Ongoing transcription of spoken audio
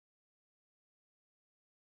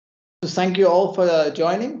Thank you all for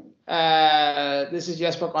joining. This is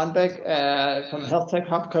Jesper Grønbæk from Health Tech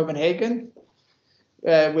Hub Copenhagen.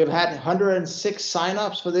 We've had 106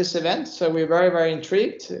 sign-ups for this event, so we're very, very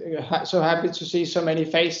intrigued. So happy to see so many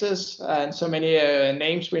faces and so many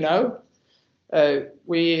names we know.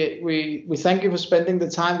 We thank you for spending the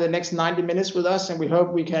time, the next 90 minutes with us, and we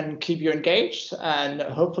hope we can keep you engaged and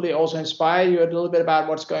hopefully also inspire you a little bit about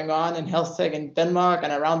what's going on in health tech in Denmark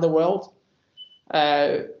and around the world.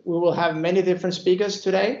 We will have many different speakers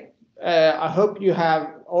today. I hope you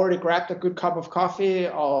have already grabbed a good cup of coffee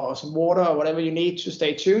or some water or whatever you need to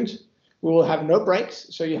stay tuned. We will have no breaks,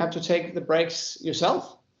 so you have to take the breaks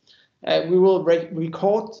yourself. We will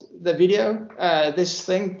record the video, this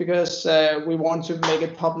thing, because we want to make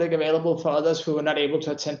it public available for others who are not able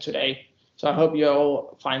to attend today. So I hope you're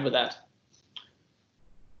all fine with that.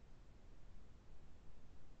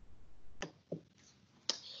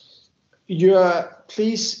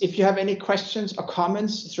 Please, if you have any questions or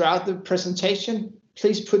comments throughout the presentation,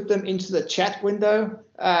 please put them into the chat window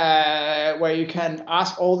where you can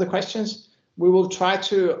ask all the questions. We will try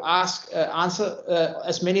to answer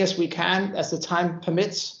as many as we can as the time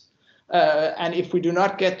permits. And if we do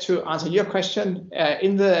not get to answer your question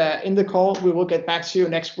in the call, we will get back to you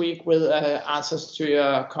next week with answers to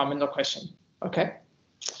your comment or question. Okay.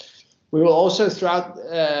 We will also, throughout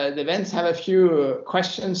the event, have a few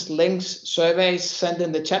questions, links, surveys sent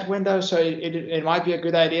in the chat window. So it might be a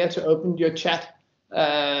good idea to open your chat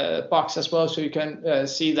box as well, so you can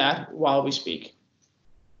see that while we speak.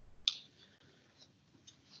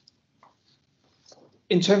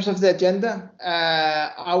 In terms of the agenda,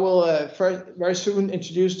 I will first very soon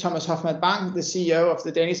introduce Thomas Hofman-Bang, the CEO of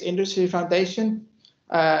the Danish Industry Foundation,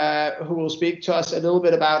 who will speak to us a little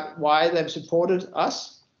bit about why they've supported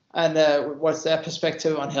us and what's their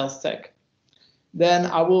perspective on health tech. Then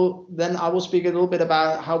I will speak a little bit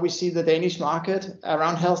about how we see the Danish market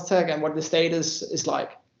around health tech and what the status is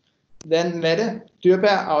like. Then Mette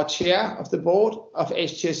Dyhrberg, our chair of the board of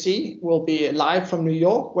HTHC, will be live from New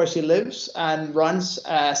York, where she lives and runs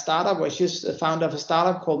a startup, where she's the founder of a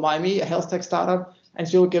startup called Mymee, a health tech startup, and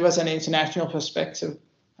she will give us an international perspective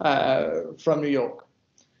from New York.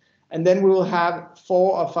 And then we will have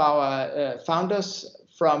four of our founders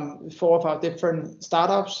from four of our different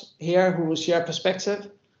startups here who will share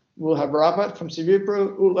perspective. We'll have Robert from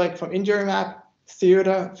Cerebriu, Ulrik from Injurymap,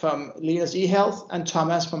 Theodor from Lenus eHealth, and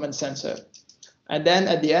Thomas from Monsenso. And then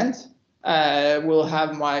at the end, we'll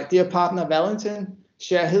have my dear partner Valentin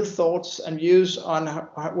share his thoughts and views on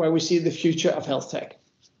where we see the future of health tech.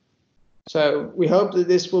 So we hope that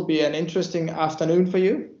this will be an interesting afternoon for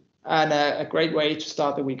you and a great way to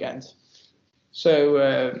start the weekend.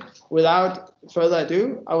 So without further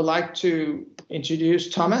ado, I would like to introduce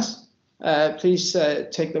Thomas. Please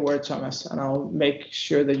take the word, Thomas, and I'll make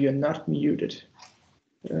sure that you're not muted.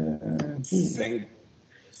 Thank you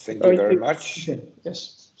very much.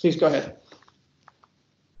 Yes, please go ahead.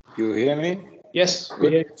 You hear me? Yes, we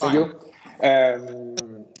hear you. Thank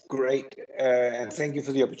you. Great, and thank you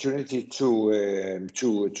for the opportunity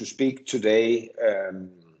to speak today.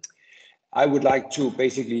 I would like to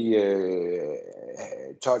basically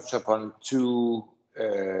touch upon two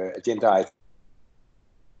agenda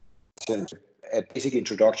items. A basic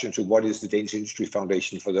introduction to what is the Danish Industry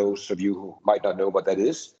Foundation for those of you who might not know what that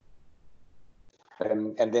is.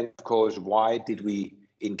 And then, of course, why did we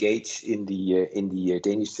engage in the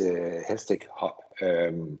Danish Health Tech Hub?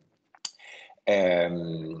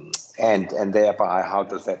 And thereby, how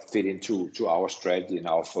does that fit into our strategy and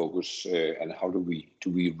our focus, and how do we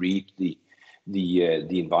read the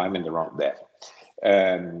environment around that?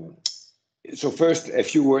 So first, a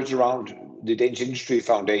few words around the Danish Industry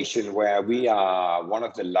Foundation, where we are one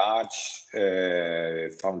of the large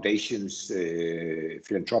foundations,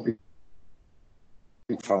 philanthropic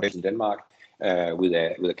foundation in Denmark, with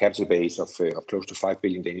a capital base of close to 5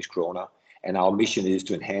 billion Danish kroner. And our mission is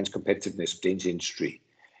to enhance competitiveness of Danish industry.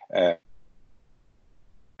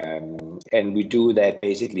 And we do that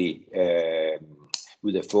basically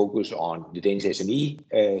with a focus on the Danish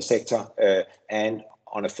SME sector and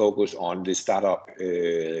on a focus on the startup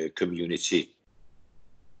community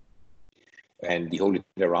and the whole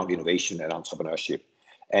around innovation and entrepreneurship.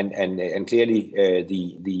 And clearly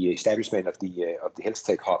the establishment of the Health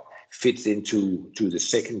Tech Hub fits into the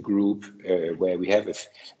second group where we have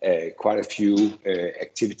quite a few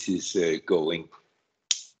activities going.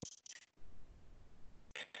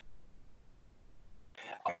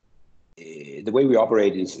 The way we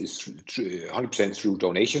operate is 100% through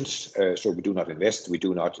donations. So we do not invest, we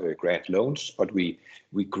do not grant loans, but we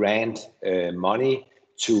grant money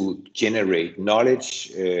to generate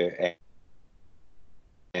knowledge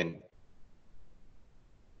and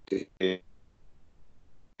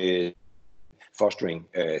fostering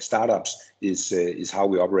startups is how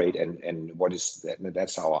we operate, and what is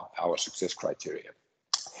that's our success criteria.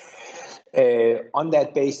 On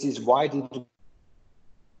that basis, why did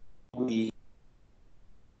we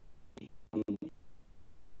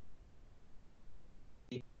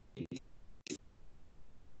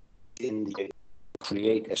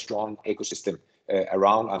create a strong ecosystem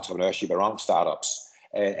around entrepreneurship, around startups,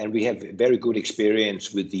 and we have very good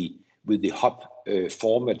experience with the hub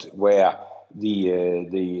format, where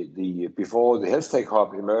the before the health tech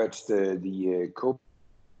hub emerged, the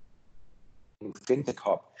fintech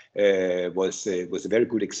hub was a very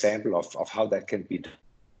good example of how that can be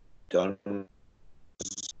done.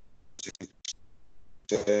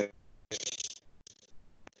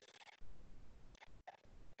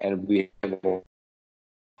 And we have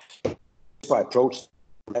approached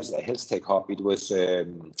as a health tech hub. It was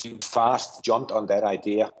fast jumped on that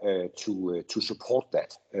idea to support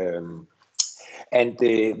that, and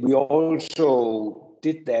we also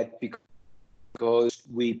did that because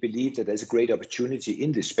we believe that there's a great opportunity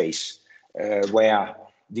in this space, where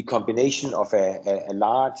the combination of a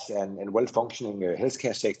large and well-functioning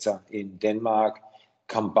healthcare sector in Denmark,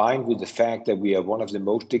 combined with the fact that we are one of the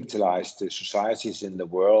most digitalized societies in the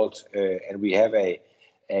world, and we have a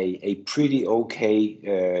pretty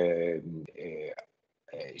okay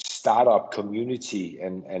startup community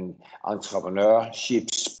and entrepreneurship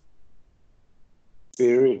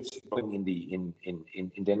spirit in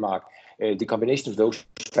Denmark. The combination of those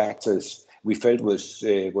factors we felt was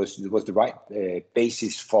the right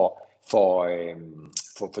basis for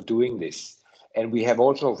doing this. And we have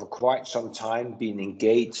also for quite some time been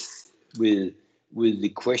engaged with the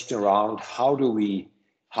question around how do we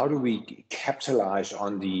capitalize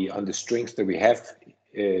on the strengths that we have,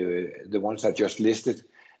 the ones I just listed,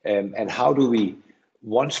 and how do we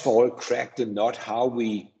once for all crack the nut how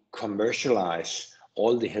we commercialize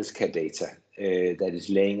all the healthcare data that is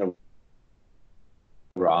laying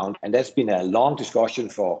around. And that's been a long discussion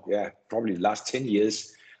for probably the last 10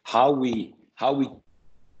 years, how we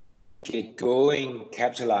get going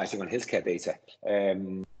capitalizing on healthcare data.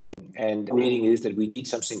 And the reading is that we need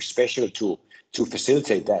something special to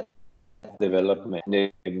facilitate that development.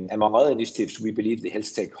 Among other initiatives, we believe the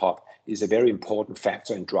Health Tech Hub is a very important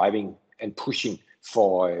factor in driving and pushing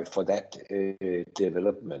for that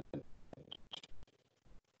development.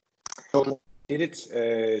 So did it.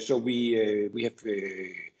 So we have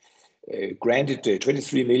granted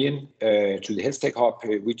 23 million to the Health Tech Hub,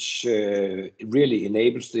 which really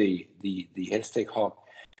enables the Health Tech Hub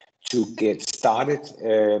to get started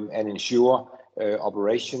and ensure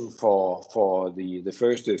operation for the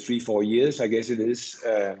first 3-4 years, I guess it is,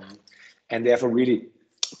 and therefore really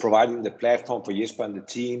providing the platform for Jesper and the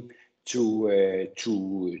team to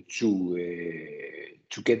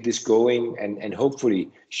get this going and hopefully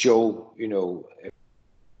show, you know,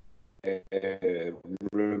 in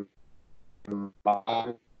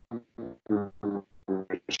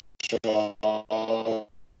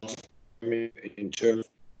terms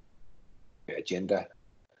of agenda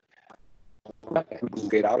we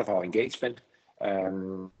get out of our engagement,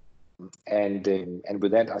 and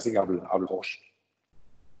with that I think I will pause.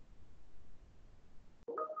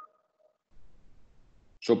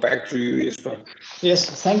 So back to you, Jesper. Yes,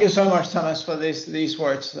 thank you so much, Thomas, for these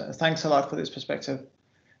words. Thanks a lot for this perspective.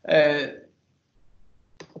 Then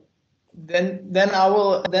I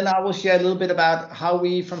will share a little bit about how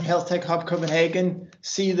we from Health Tech Hub Copenhagen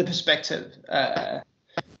see the perspective.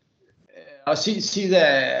 I'll see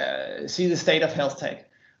the state of health tech.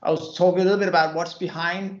 I'll talk a little bit about what's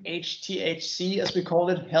behind HTHC, as we call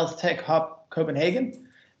it, Health Tech Hub Copenhagen.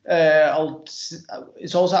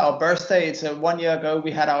 It's also our birthday. It's 1 year ago we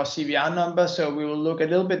had our CVR number, so we will look a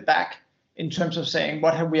little bit back in terms of saying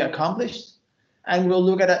what have we accomplished, and we'll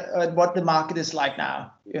look at what the market is like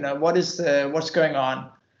now. You know, what's going on,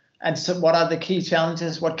 and so what are the key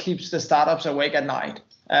challenges? What keeps the startups awake at night?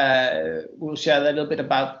 We'll share a little bit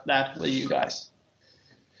about that with you guys.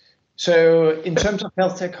 So in terms of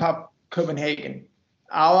Health Tech Hub Copenhagen,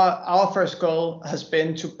 our first goal has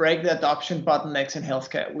been to break the adoption bottlenecks in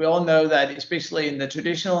healthcare. We all know that, especially in the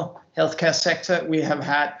traditional healthcare sector, we have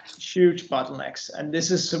had huge bottlenecks, and this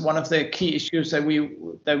is one of the key issues that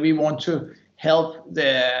we want to help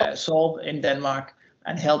solve in Denmark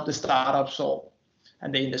and help the startups solve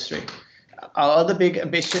and the industry. Our other big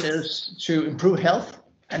ambition is to improve health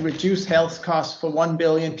and reduce health costs for 1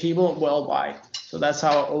 billion people worldwide. So that's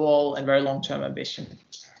our overall and very long-term ambition.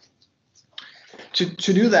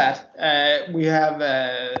 To do that,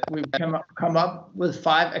 we've come up with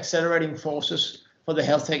 5 accelerating forces for the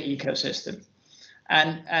health tech ecosystem.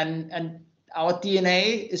 And our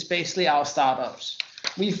DNA is basically our startups.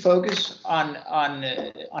 We focus on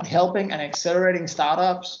helping and accelerating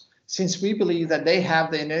startups, since we believe that they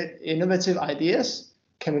have the innovative ideas,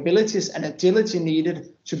 capabilities, and agility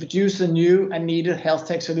needed to produce the new and needed health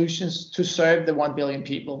tech solutions to serve the 1 billion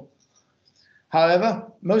people. However,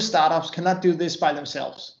 most startups cannot do this by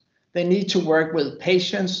themselves. They need to work with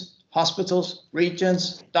patients, hospitals,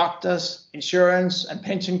 regions, doctors, insurance and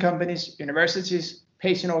pension companies, universities,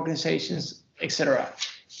 patient organizations, etc.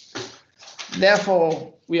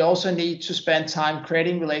 Therefore, we also need to spend time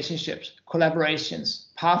creating relationships,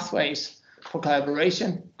 collaborations, pathways for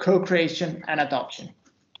collaboration, co-creation, and adoption.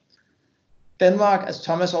 Denmark, as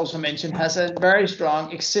Thomas also mentioned, has a very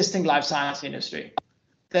strong existing life science industry.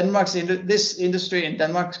 This industry in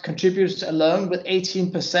Denmark contributes alone with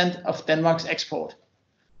 18% of Denmark's export.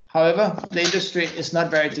 However, the industry is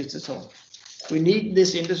not very digital. We need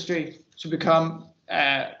this industry to become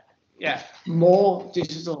more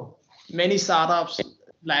digital. Many startups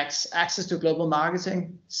lack access to global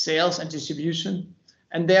marketing, sales, and distribution,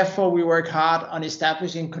 and therefore we work hard on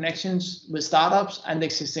establishing connections with startups and the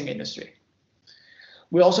existing industry.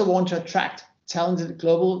 We also want to attract talented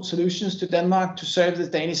global solutions to Denmark to serve the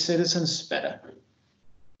Danish citizens better.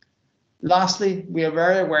 Lastly, we are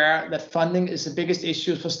very aware that funding is the biggest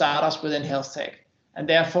issue for startups within health tech, and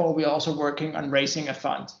therefore we are also working on raising a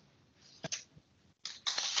fund.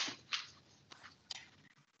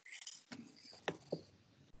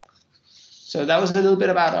 So that was a little bit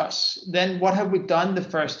about us. Then what have we done the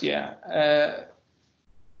first year?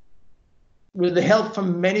 With the help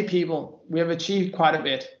from many people, we have achieved quite a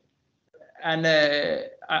bit. And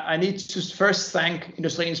I need to first thank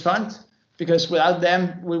Industriens Fund, because without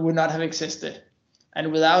them, we would not have existed.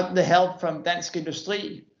 And without the help from Dansk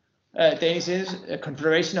Industri,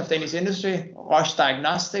 Confederation of Danish Industry, Roche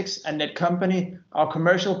Diagnostics, and Netcompany, our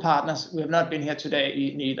commercial partners, we have not been here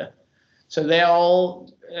today neither. So they are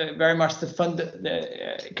all very much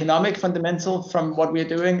the economic fundamental from what we're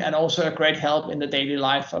doing, and also a great help in the daily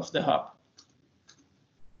life of the hub.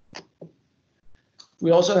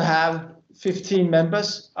 We also have 15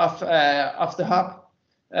 members of the hub,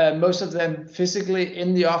 most of them physically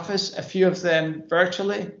in the office, a few of them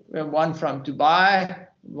virtually. We have one from Dubai,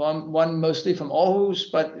 one mostly from Aarhus,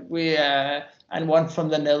 but and one from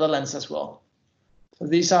the Netherlands as well. So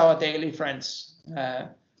these are our daily friends.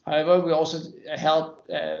 However, we also help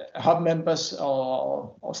hub members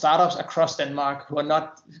or startups across Denmark who are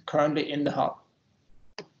not currently in the hub.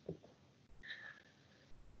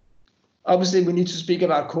 Obviously, we need to speak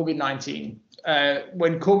about COVID-19.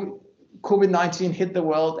 When COVID-19 hit the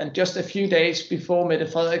world, and just a few days before Mette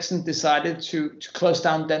Frederiksen decided to close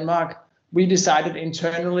down Denmark, we decided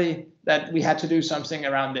internally that we had to do something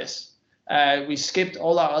around this. We skipped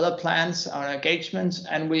all our other plans, our engagements,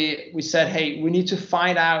 and we said, hey, we need to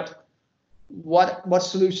find out what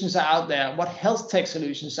solutions are out there, what health tech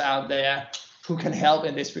solutions are out there who can help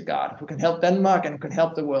in this regard, who can help Denmark and who can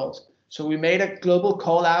help the world. So we made a global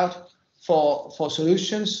call out for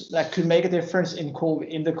solutions that could make a difference in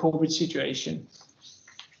the COVID situation.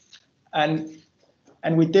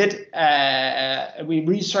 And we did, we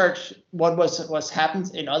researched what was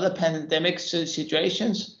happened in other pandemic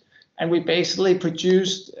situations, and we basically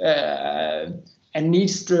produced a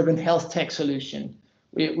needs-driven health tech solution.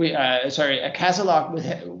 A catalog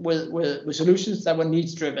with solutions that were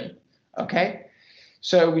needs-driven. Okay,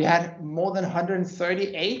 so we had more than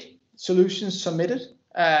 138 solutions submitted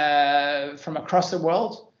from across the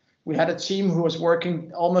world. We had a team who was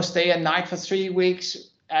working almost day and night for 3 weeks,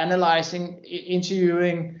 analyzing,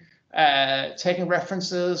 interviewing, taking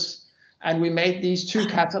references, and we made these 2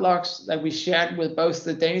 catalogs that we shared with both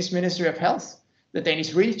the Danish Ministry of Health, the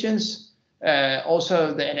Danish regions,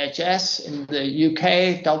 also the NHS in the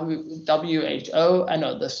UK, WHO, and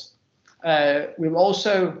others. We've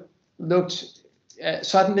also looked,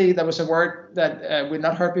 suddenly there was a word that we'd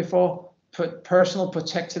not heard before, personal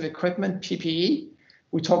protective equipment, PPE.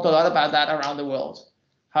 We talked a lot about that around the world.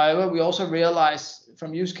 However, we also realized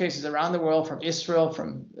from use cases around the world, from Israel,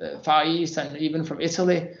 from Far East, and even from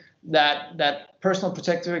Italy, that personal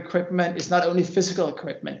protective equipment is not only physical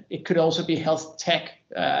equipment, it could also be health tech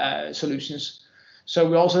solutions. So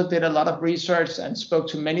we also did a lot of research and spoke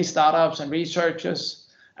to many startups and researchers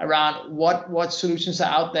around what solutions are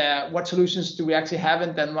out there, what solutions do we actually have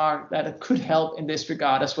in Denmark that could help in this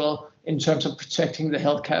regard as well, in terms of protecting the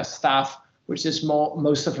healthcare staff, which is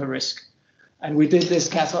most of a risk. And we did this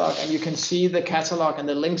catalog, and you can see the catalog and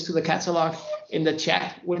the links to the catalog in the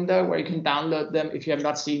chat window where you can download them if you have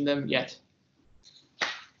not seen them yet.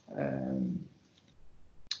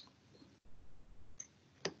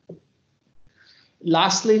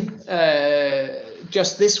 Lastly,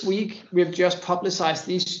 just this week, we've just publicized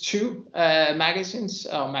these two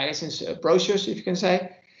brochures, if you can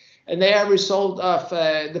say. And they are a result of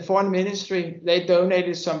the foreign ministry. They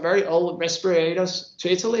donated some very old respirators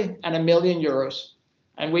to Italy and €1 million.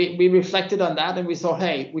 And we reflected on that and we thought,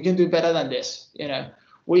 hey, we can do better than this.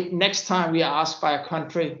 Next time we are asked by a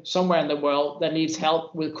country somewhere in the world that needs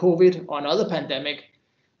help with COVID or another pandemic,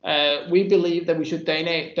 we believe that we should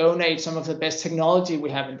donate some of the best technology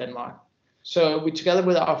we have in Denmark. So we, together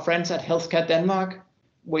with our friends at Healthcare Denmark,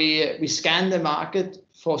 we scanned the market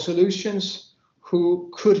for solutions who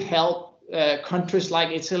could help countries like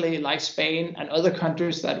Italy, like Spain, and other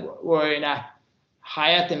countries that were in a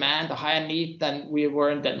higher demand, a higher need than we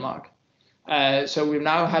were in Denmark. So we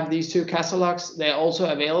now have these two catalogs. They're also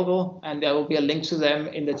available, and there will be a link to them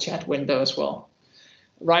in the chat window as well.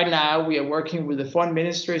 Right now, we are working with the foreign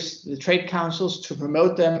ministries, the trade councils, to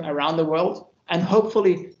promote them around the world. And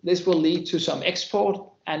hopefully this will lead to some export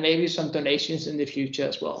and maybe some donations in the future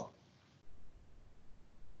as well.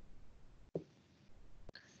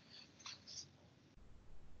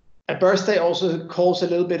 A birthday also calls a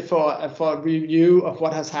little bit for a review of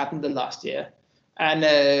what has happened the last year. And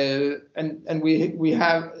we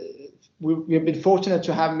have been fortunate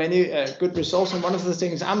to have many good results. And one of the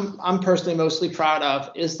things I'm personally mostly proud of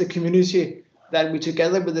is the community that we,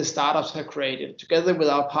 together with the startups, have created, together with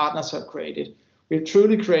our partners, have created. We've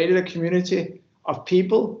truly created a community of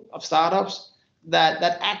people, of startups that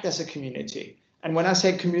act as a community. And when I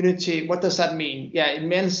say community, what does that mean? Yeah, it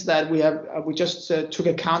means that we just took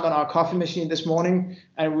a count on our coffee machine this morning,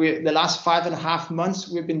 and the last 5.5 months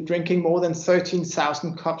we've been drinking more than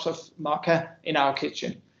 13,000 cups of maca in our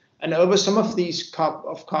kitchen. And over some of these cups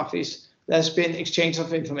of coffees, there's been exchange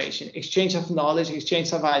of information, exchange of knowledge,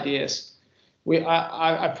 exchange of ideas.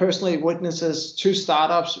 I personally witnessed 2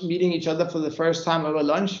 startups meeting each other for the first time over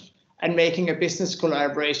lunch and making a business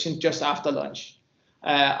collaboration just after lunch.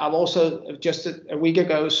 I've also just a week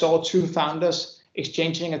ago saw 2 founders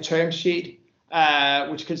exchanging a term sheet,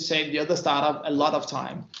 which could save the other startup a lot of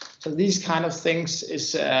time. So these kind of things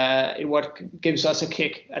is what gives us a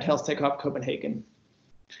kick at Health Tech Hub Copenhagen.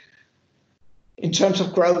 In terms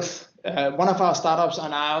of growth, one of our startups are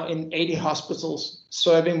now in 80 hospitals,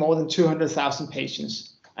 serving more than 200,000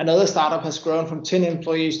 patients. Another startup has grown from 10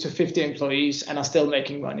 employees to 50 employees and are still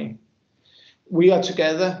making money. We are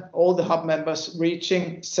together, all the hub members,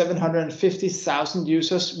 reaching 750,000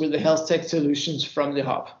 users with the health tech solutions from the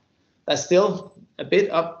hub. That's still a bit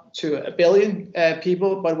up to 1 billion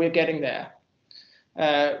people, but we're getting there.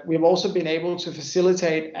 We've also been able to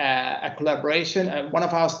facilitate a collaboration. One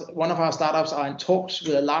of our startups are in talks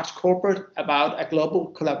with a large corporate about a global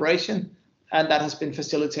collaboration, and that has been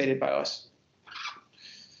facilitated by us.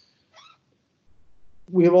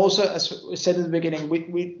 We have also, as we said in the beginning,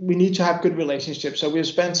 we need to have good relationships. So we've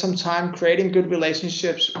spent some time creating good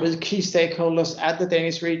relationships with key stakeholders at the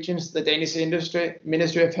Danish regions, the Danish industry,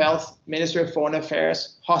 Ministry of Health, Ministry of Foreign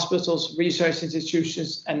Affairs, hospitals, research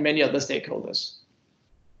institutions, and many other stakeholders.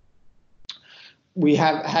 We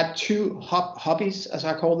have had 2 hobbies, as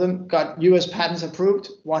I call them, got US patents approved.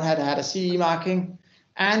 One had a CE marking.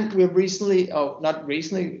 And we've recently,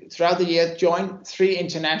 throughout the year, joined 3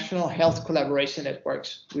 international health collaboration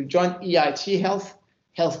networks. We've joined EIT Health,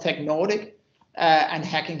 Health Tech Nordic, and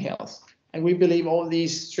Hacking Health. And we believe all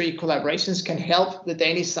these 3 collaborations can help the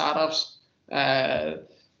Danish startups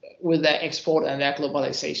with their export and their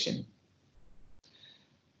globalization.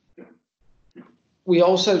 We've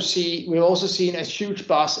also seen a huge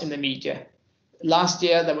buzz in the media. Last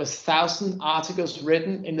year, there was 1,000 articles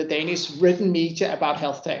written in the Danish written media about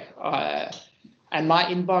health tech. And my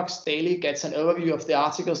inbox daily gets an overview of the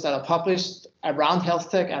articles that are published around health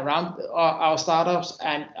tech, around our startups.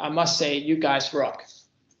 And I must say, you guys rock.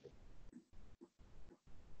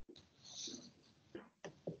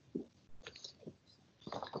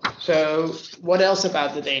 So what else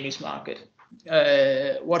about the Danish market?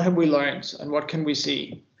 What have we learned and what can we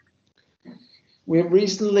see? We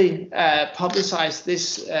recently publicized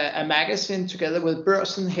a magazine together with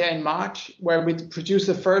Børsen here in March, where we produced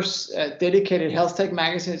the first dedicated health tech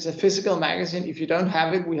magazine. It's a physical magazine. If you don't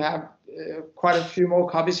have it, we have quite a few more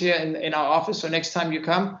copies here in our office. So next time you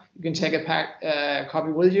come, you can take a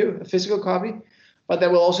copy with you, a physical copy. But there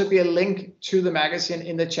will also be a link to the magazine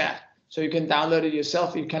in the chat. So you can download it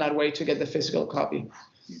yourself. You cannot wait to get the physical copy.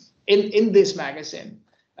 In this magazine,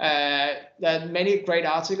 there are many great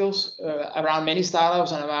articles around many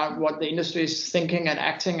startups and about what the industry is thinking and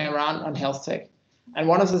acting around on health tech. And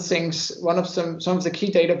one of the things, some of the key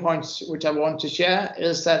data points which I want to share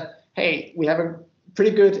is that, hey, we have a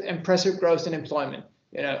pretty good, impressive growth in employment.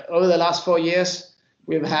 Over the last 4 years,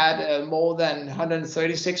 We've had more than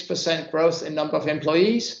 136% growth in number of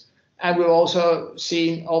employees, and we've also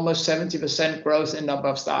seen almost 70% growth in number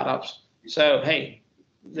of startups. So, hey,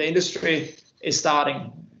 the industry is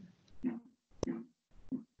starting.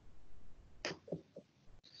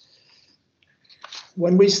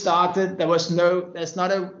 When we started, there's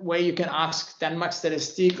not a way you can ask Denmark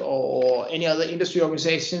Statistic or any other industry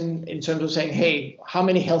organization in terms of saying, hey, how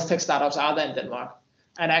many health tech startups are there in Denmark?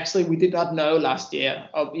 And actually, we did not know last year,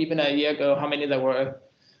 or even a year ago, how many there were.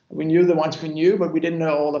 We knew the ones we knew, but we didn't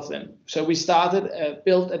know all of them. So we started,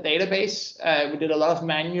 built a database. We did a lot of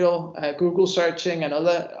manual Google searching and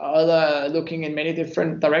other looking in many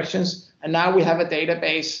different directions. And now we have a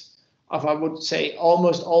database of, I would say,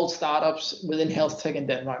 almost all startups within health tech in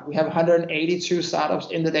Denmark. We have 182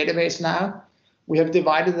 startups in the database now. We have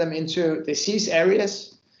divided them into disease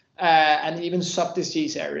areas and even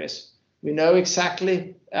sub-disease areas. We know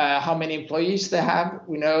exactly how many employees they have.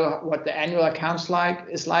 We know what the annual accounts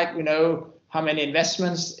is like. We know how many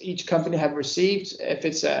investments each company have received, if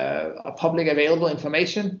it's a public available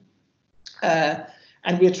information.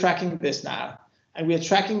 And we're tracking this now. And we are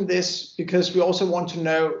tracking this because we also want to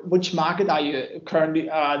know which market are you currently,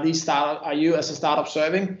 are you as a startup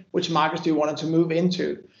serving? Which markets do you want to move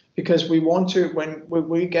into? Because we want to, when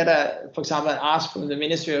we get for example, an ask from the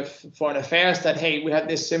Ministry of Foreign Affairs that, hey, we have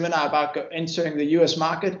this seminar about entering the US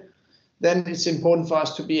market, then it's important for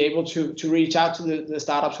us to be able to reach out to the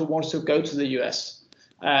startups who wants to go to the US.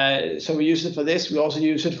 So we use it for this. We also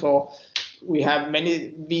use it for, we have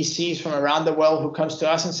many VCs from around the world who comes to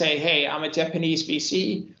us and say, hey, I'm a Japanese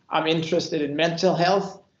VC. I'm interested in mental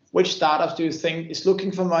health. Which startups do you think is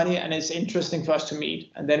looking for money and it's interesting for us to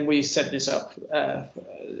meet? And then we set this up.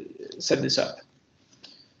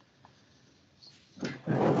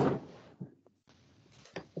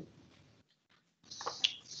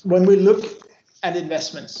 When we look at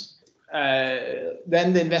investments,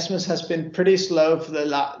 then the investments has been pretty slow for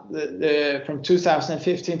from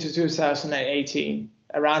 2015 to 2018,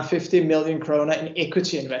 around 50 million kroner in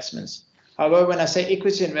equity investments. However, when I say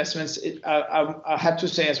equity investments, I have to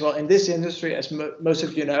say as well, in this industry, as most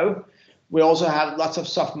of you know, we also have lots of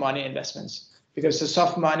soft money investments, because the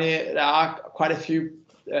soft money, there are quite a few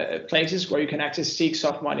places where you can actually seek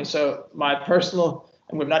soft money. So my personal,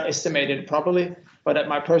 and we've not estimated it properly, but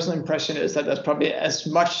my personal impression is that there's probably as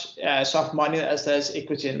much soft money as there's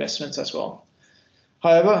equity investments as well.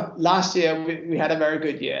 However, last year we had a very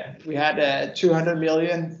good year. We had 200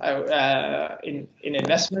 million in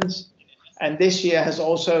investments. And this year has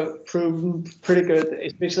also proven pretty good,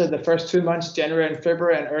 especially the first 2 months, January and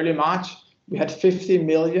February and early March. We had 50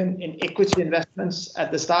 million in equity investments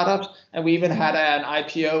at the startups, and we even had an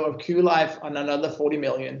IPO of QLife on another 40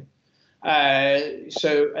 million. And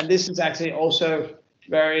this is actually also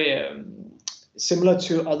very similar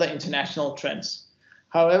to other international trends.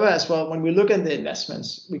 However, as well, when we look at the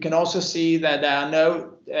investments, we can also see that there are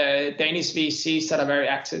no Danish VCs that are very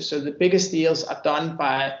active. So the biggest deals are done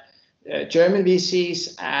by German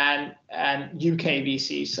VCs and UK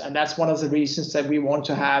VCs, and that's one of the reasons that we want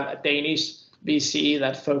to have a Danish VC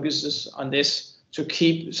that focuses on this to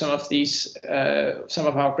keep some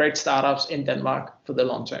of our great startups in Denmark for the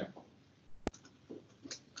long term.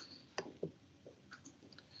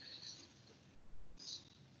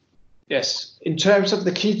 Yes, in terms of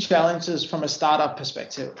the key challenges from a startup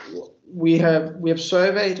perspective, we have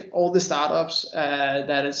surveyed all the startups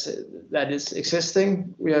that is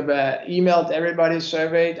existing. We have emailed everybody,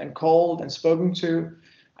 surveyed and called and spoken to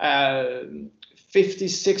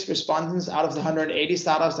 56 respondents out of the 180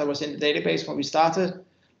 startups that was in the database when we started.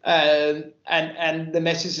 And the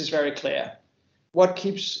message is very clear. What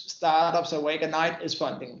keeps startups awake at night is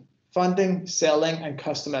funding, selling, and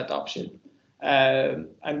customer adoption.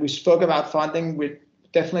 And we spoke about funding. We're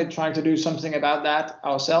definitely trying to do something about that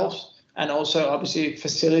ourselves, and also obviously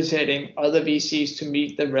facilitating other VCs to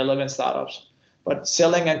meet the relevant startups. But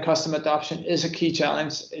selling and customer adoption is a key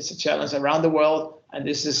challenge. It's a challenge around the world, and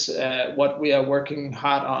this is what we are working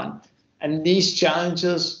hard on. And these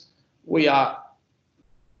challenges, we are.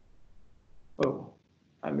 Oh,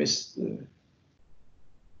 I missed the.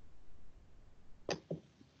 I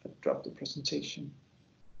dropped the presentation.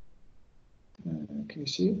 Can you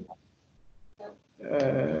see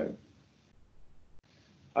it?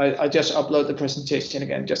 I just upload the presentation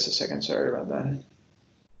again. Just a second. Sorry about that.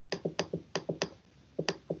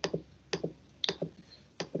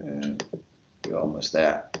 You're almost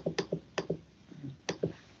there.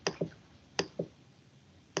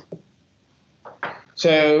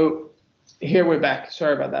 So here we're back.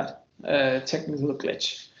 Sorry about that. Technical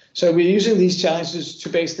glitch. So we're using these challenges to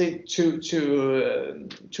basically to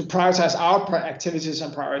prioritize our activities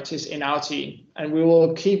and priorities in our team, and we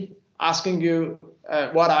will keep asking you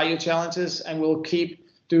what are your challenges, and we'll keep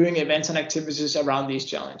doing events and activities around these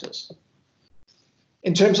challenges.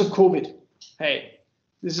 In terms of COVID, hey,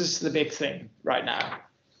 this is the big thing right now.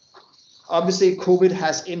 Obviously, COVID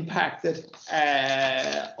has impacted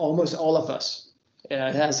almost all of us. It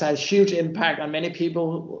has had a huge impact on many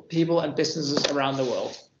people and businesses around the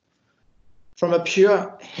world. From a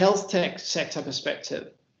pure health tech sector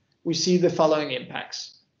perspective, we see the following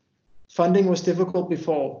impacts. Funding was difficult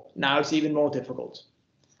before, now it's even more difficult.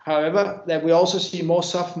 However, that we also see more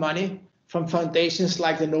soft money from foundations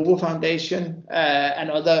like the Novo Foundation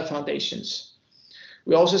and other foundations.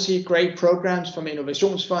 We also see great programs from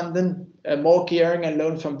Innovationsfonden, more gearing and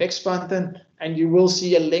loan from Vækstfonden, and you will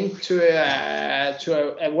see a link to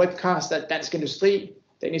a webcast that Dansk Industry,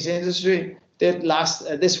 Danish Industry, did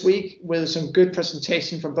this week with some good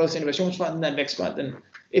presentation from both Innovationsfonden and Vækstfonden.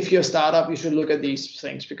 If you're a startup, you should look at these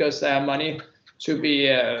things because there are money to be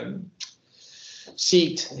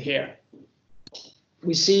seeked here.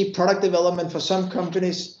 We see product development for some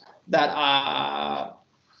companies that are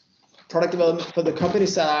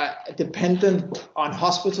dependent on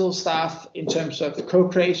hospital staff in terms of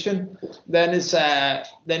co-creation. Then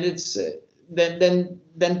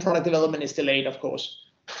product development is delayed, of course.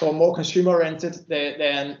 For more consumer-oriented,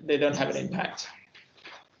 they don't have an impact.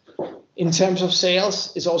 In terms of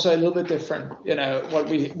sales, it's also a little bit different. You know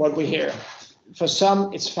what we hear. For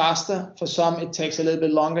some, it's faster. For some, it takes a little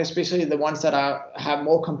bit longer, especially the ones that have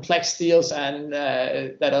more complex deals and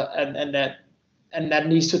that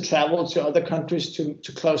needs to travel to other countries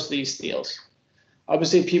to close these deals.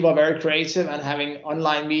 Obviously, people are very creative and having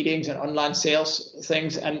online meetings and online sales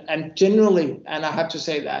things. And generally, and I have to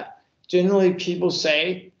say that, generally people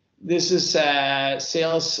say this is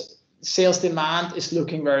sales demand is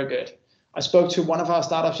looking very good. I spoke to one of our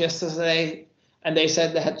startups yesterday, and they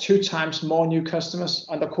said they had 2 times more new customers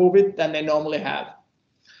under COVID than they normally have.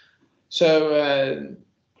 So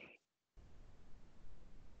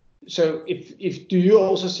if do you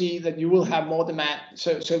also see that you will have more demand?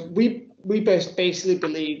 So we basically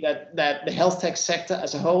believe that the health tech sector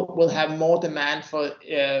as a whole will have more demand for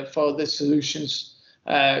the solutions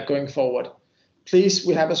going forward. Please,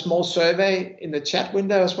 we have a small survey in the chat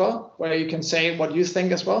window as well, where you can say what you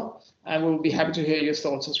think as well, and we'll be happy to hear your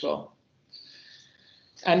thoughts as well.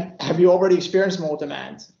 And have you already experienced more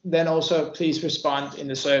demand? Then also please respond in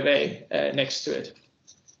the survey next to it.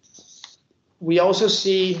 We also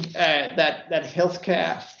see that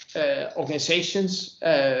healthcare organizations,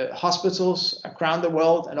 hospitals around the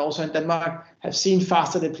world, and also in Denmark, have seen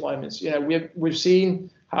faster deployments. You know, we've seen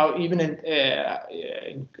how even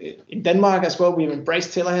in Denmark as well, we've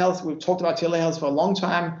embraced telehealth. We've talked about telehealth for a long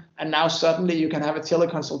time, and now suddenly you can have a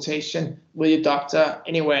teleconsultation with your doctor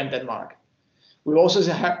anywhere in Denmark. We also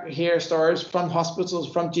hear stories from hospitals,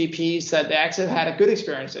 from GPs, that they actually had a good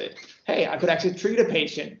experience. Hey, I could actually treat a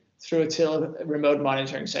patient through a remote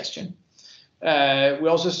monitoring session. We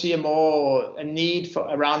also see a need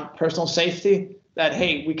around personal safety, that,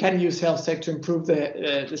 hey, we can use health tech to improve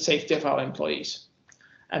the safety of our employees.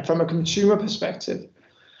 And from a consumer perspective,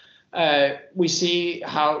 we see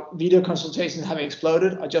how video consultations have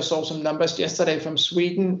exploded. I just saw some numbers yesterday from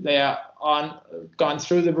Sweden. They are gone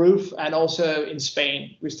through the roof, and also in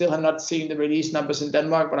Spain. We still have not seen the release numbers in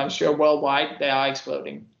Denmark, but I'm sure worldwide they are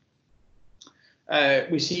exploding.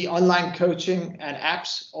 We see online coaching and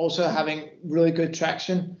apps also having really good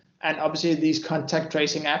traction, and obviously these contact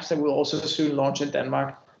tracing apps that we'll also soon launch in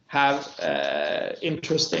Denmark have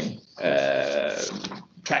interesting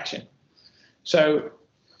traction. So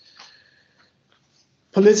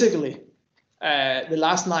politically, the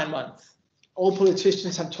last 9 months, all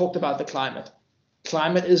politicians have talked about the climate.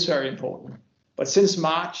 Climate is very important, but since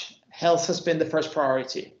March, health has been the first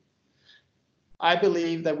priority. I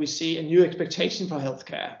believe that we see a new expectation for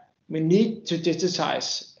healthcare. We need to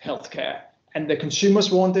digitize healthcare, and the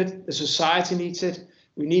consumers want it, the society needs it.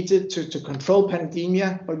 We need it to control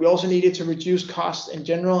pandemia, but we also need it to reduce costs in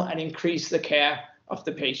general and increase the care of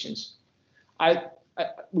the patients.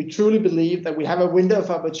 We truly believe that we have a window of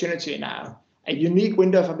opportunity now, a unique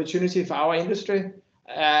window of opportunity for our industry,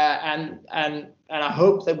 and I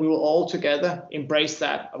hope that we will all together embrace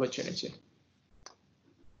that opportunity.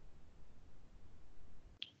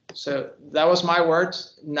 So that was my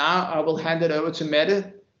words. Now I will hand it over to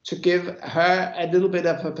Mette to give her a little bit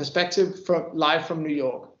of her perspective live from New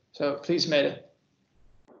York. So please, Mette.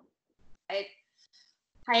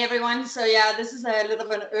 Hi everyone. So yeah, this is a little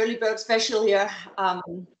bit of an early bird special here.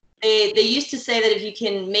 They used to say that if you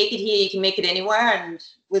can make it here, you can make it anywhere. And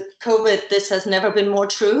with COVID, this has never been more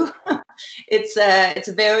true. It's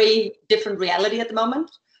a very different reality at the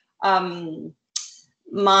moment.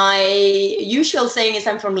 My usual saying is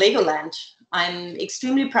I'm from Legoland. I'm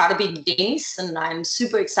extremely proud to be Danish, and I'm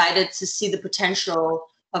super excited to see the potential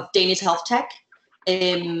of Danish health tech.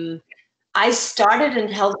 I started in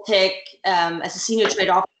health tech as a senior trade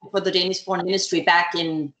officer for the Danish Foreign Ministry back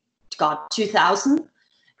in 2000.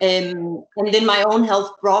 And then my own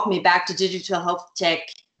health brought me back to digital health tech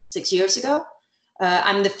 6 years ago.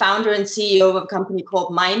 I'm the founder and CEO of a company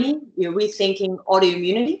called Mymee. We are rethinking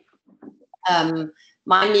autoimmunity.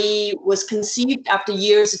 Mymee was conceived after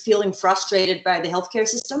years of feeling frustrated by the healthcare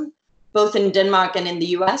system, both in Denmark and in the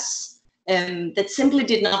US. That simply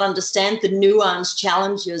did not understand the nuanced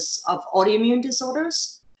challenges of autoimmune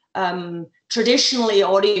disorders. Traditionally,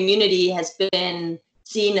 autoimmunity has been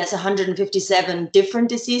seen as 157 different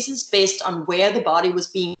diseases based on where the body was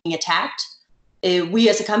being attacked. We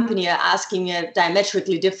as a company are asking a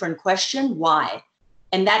diametrically different question, why?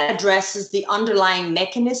 And that addresses the underlying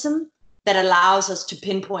mechanism that allows us to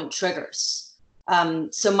pinpoint triggers.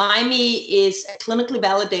 So Mymee is a clinically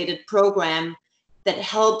validated program that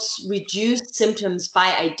helps reduce symptoms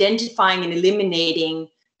by identifying and eliminating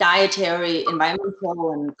dietary,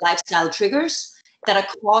 environmental, and lifestyle triggers that are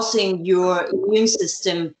causing your immune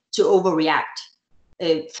system to overreact.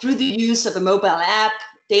 Through the use of a mobile app,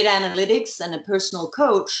 data analytics, and a personal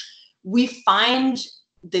coach, we find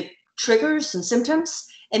the triggers and symptoms,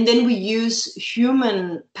 and then we use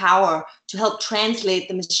human power to help translate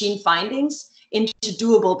the machine findings into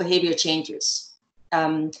doable behavior changes.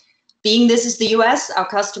 Being this is the US, our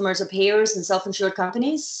customers are payers and self-insured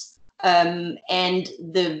companies. And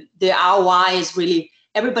the ROI is really,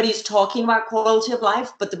 everybody's talking about quality of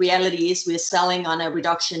life, but the reality is we're selling on a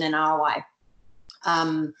reduction in ROI.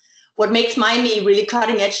 What makes Mymee really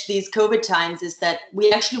cutting edge these COVID times is that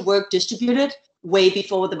we actually work distributed way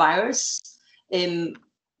before the virus.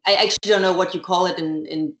 I actually don't know what you call it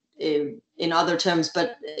in other terms,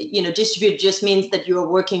 but distributed just means that you are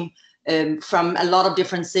working from a lot of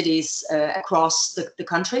different cities across the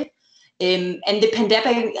country. And the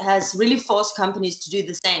pandemic has really forced companies to do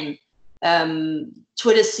the same.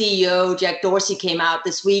 Twitter CEO Jack Dorsey came out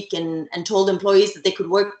this week and told employees that they could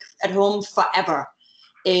work at home forever.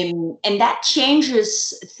 And that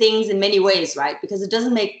changes things in many ways, right? Because it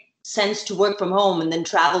doesn't make sense to work from home and then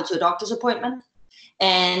travel to a doctor's appointment.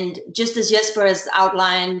 And just as Jesper has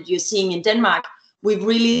outlined, you're seeing in Denmark, we've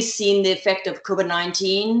really seen the effect of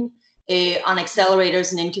COVID-19 on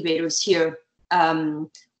accelerators and incubators here.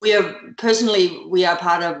 We are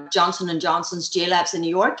part of Johnson & Johnson's J-Labs in New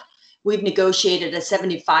York. We've negotiated a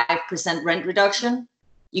 75% rent reduction.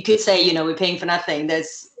 You could say, we're paying for nothing.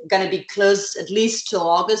 There's going to be closed at least till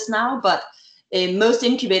August now, but most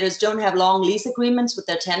incubators don't have long lease agreements with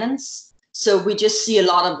their tenants. So we just see a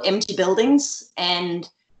lot of empty buildings, and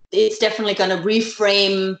it's definitely going to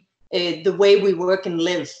reframe the way we work and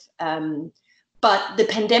live. But the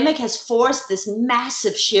pandemic has forced this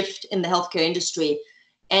massive shift in the healthcare industry,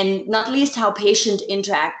 and not least how patients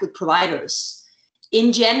interact with providers.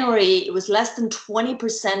 In January, it was less than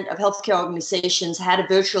 20% of healthcare organizations had a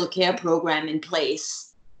virtual care program in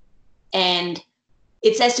place. And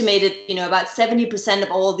it's estimated, about 70% of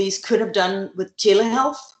all of these could have done with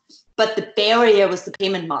telehealth, but the barrier was the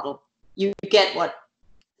payment model. You get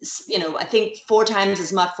I think 4 times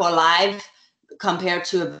as much for a live compared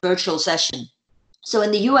to a virtual session. So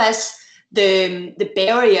in the US, the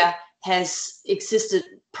barrier has existed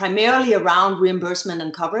primarily around reimbursement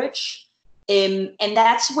and coverage. And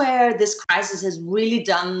that's where this crisis has really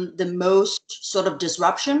done the most sort of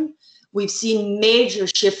disruption. We've seen major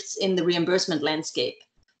shifts in the reimbursement landscape.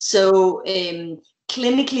 So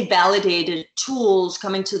clinically validated tools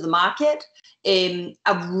coming to the market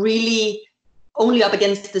are really only up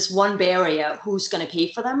against this one barrier, who's going to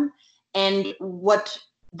pay for them. And what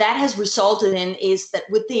that has resulted in is that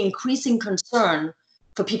with the increasing concern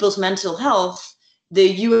for people's mental health, the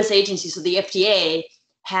US agency, so the FDA,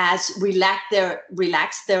 has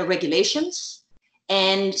relaxed their regulations.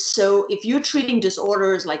 And so if you're treating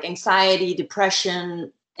disorders like anxiety,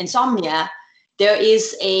 depression, insomnia, there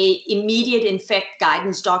is a immediate infect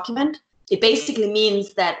guidance document. It basically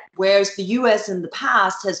means that whereas the US in the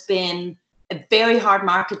past has been a very hard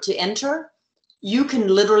market to enter, you can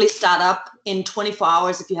literally start up in 24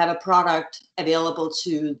 hours if you have a product available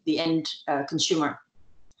to the end consumer.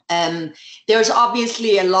 There's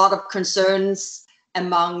obviously a lot of concerns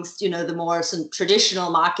amongst, the more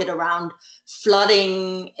traditional market around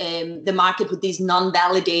flooding the market with these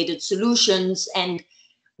non-validated solutions. And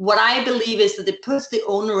what I believe is that it puts the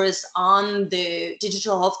onus on the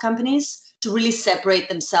digital health companies to really separate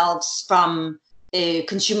themselves from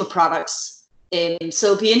consumer products. So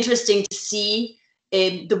it'll be interesting to see.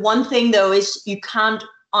 The one thing though is you can't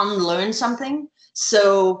unlearn something.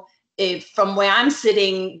 So from where I'm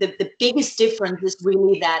sitting, the biggest difference is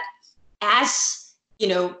really that as,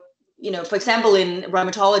 for example, in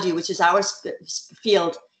rheumatology, which is our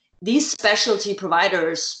field, these specialty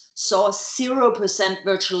providers saw 0%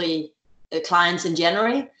 virtually clients in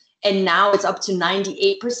January, and now it's up to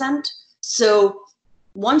 98%. So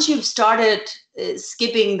once you've started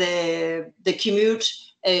skipping the commute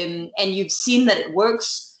and you've seen that it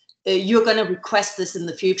works, you're going to request this in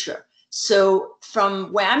the future. So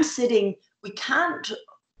from where I'm sitting, we can't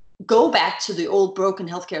go back to the old broken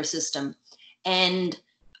healthcare system. And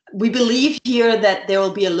we believe here that there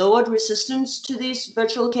will be a lowered resistance to these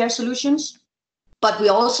virtual care solutions. But we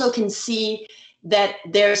also can see that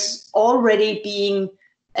there's already being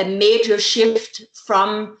a major shift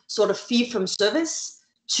from sort of fee from service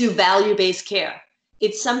to value-based care.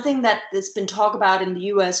 It's something that has been talked about in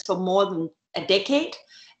the US for more than a decade,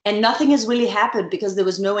 and nothing has really happened because there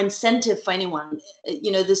was no incentive for anyone.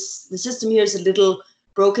 The system here is a little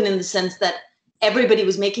broken in the sense that everybody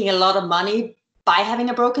was making a lot of money by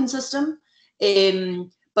having a broken system.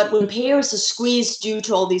 But when payers are squeezed due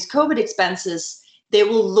to all these COVID expenses, they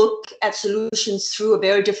will look at solutions through a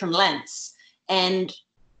very different lens. And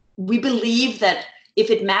we believe that if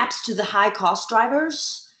it maps to the high cost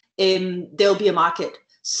drivers, there'll be a market.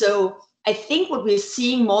 So I think what we're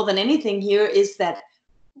seeing more than anything here is that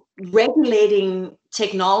regulating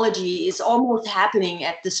technology is almost happening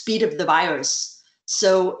at the speed of the virus.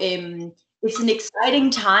 So it's an exciting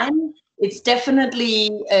time. It's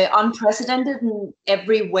definitely unprecedented in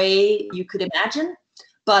every way you could imagine.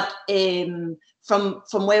 But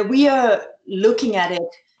from where we are looking at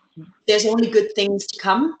it, there's only good things to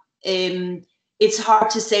come. It's hard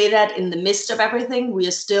to say that in the midst of everything. We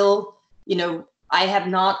are still, I have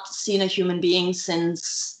not seen a human being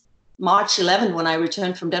since March 11 when I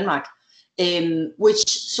returned from Denmark, which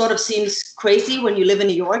sort of seems crazy when you live in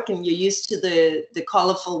New York and you're used to the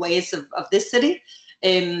colorful ways of this city.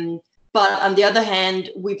 But on the other hand,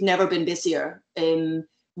 we've never been busier.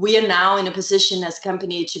 We are now in a position as a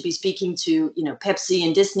company to be speaking to, Pepsi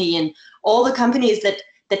and Disney and all the companies that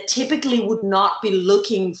typically would not be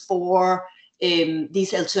looking for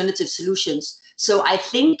these alternative solutions. So I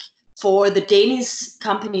think for the Danish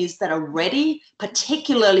companies that are ready,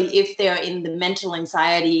 particularly if they're in the mental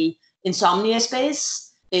anxiety, insomnia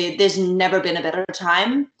space, there's never been a better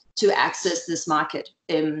time to access this market.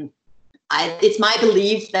 It's my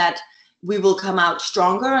belief that we will come out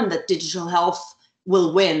stronger and that digital health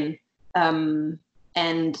will win. I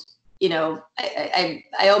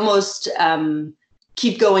almost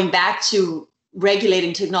keep going back to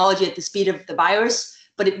regulating technology at the speed of the virus,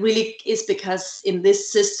 but it really is because in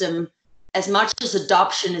this system, as much as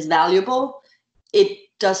adoption is valuable, it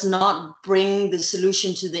does not bring the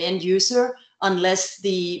solution to the end user unless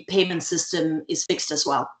the payment system is fixed as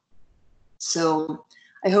well. So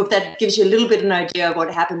I hope that gives you a little bit of an idea of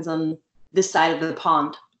what happens on this side of the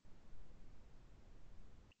pond.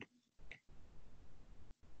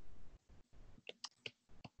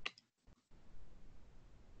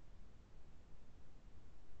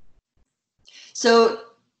 So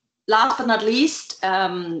last but not least,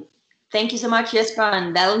 thank you so much, Jesper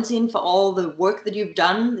and Valentin, for all the work that you've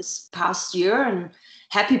done this past year, and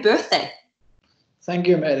happy birthday. Thank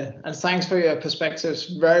you, Mette, and thanks for your perspectives.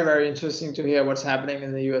 Very, very interesting to hear what's happening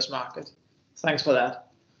in the US market. Thanks for that.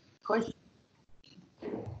 Of course.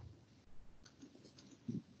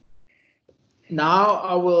 Now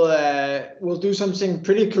I will do something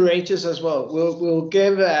pretty courageous as well. We'll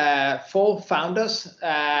give 4 founders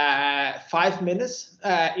 5 minutes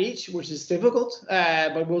each, which is difficult,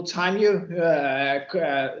 but we'll time you.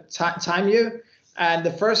 And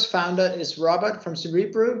the first founder is Robert from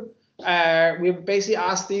Cerebriu. We've basically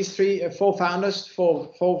asked these 4 founders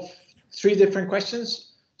for 3 different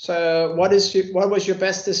questions. So what was your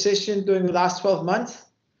best decision during the last 12 months?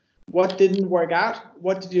 What didn't work out?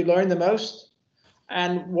 What did you learn the most?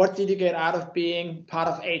 And what did you get out of being part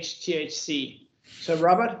of HTHC? So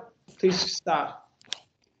Robert, please start.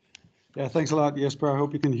 Yeah, thanks a lot, Jesper. I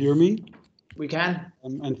hope you can hear me. We can.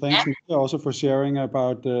 And thanks also for sharing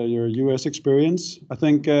about your US experience. I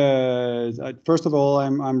think, first of all,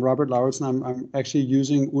 I'm Robert Lauritsen. I'm actually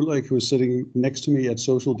using Ulrik, who's sitting next to me at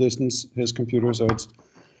social distance, his computer. So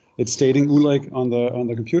it's stating Ulrik on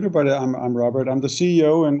the computer, but I'm Robert. I'm the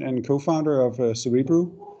CEO and co-founder of Cerebriu.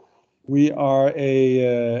 We are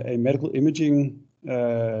a medical imaging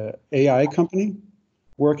AI company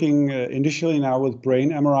working initially now with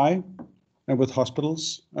brain MRI and with hospitals,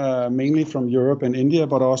 mainly from Europe and India,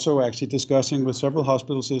 but also actually discussing with several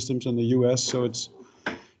hospital systems in the US. So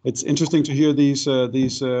it's interesting to hear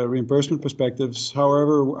these reimbursement perspectives.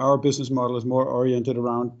 However, our business model is more oriented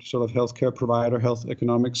around sort of healthcare provider, health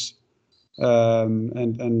economics,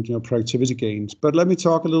 and productivity gains. But let me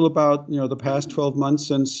talk a little about the past 12 months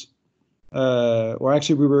since. Or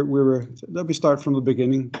actually, we were. Let me start from the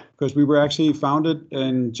beginning, because we were actually founded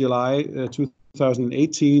in July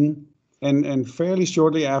 2018, and fairly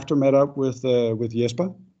shortly after met up with Jesper,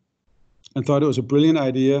 and thought it was a brilliant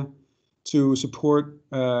idea to support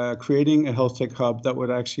creating a health tech hub that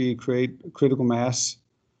would actually create critical mass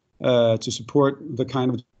to support the kind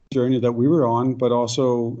of journey that we were on, but also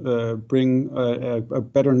bring a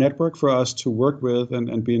better network for us to work with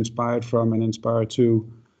and be inspired from and inspired to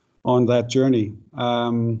on that journey.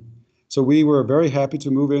 So we were very happy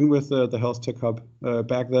to move in with the Health Tech Hub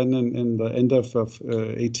back then in the end of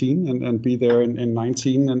 18 and be there in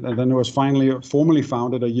 19. And then it was finally formally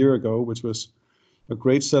founded a year ago, which was a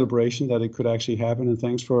great celebration that it could actually happen. And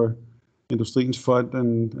thanks for Industriens Fund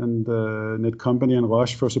and Netcompany and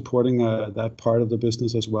Roche for supporting that part of the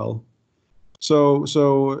business as well. So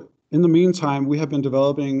in the meantime, we have been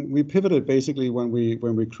developing. We pivoted basically when we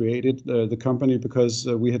created the company, because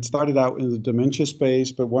we had started out in the dementia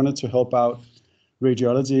space, but wanted to help out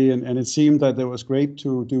radiology, and it seemed that it was great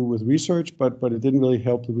to do with research, but it didn't really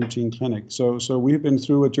help the routine clinic. So we've been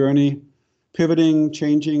through a journey, pivoting,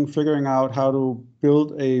 changing, figuring out how to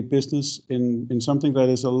build a business in something that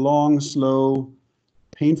is a long, slow,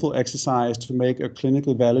 painful exercise to make a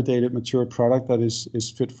clinically validated, mature product that is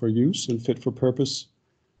fit for use and fit for purpose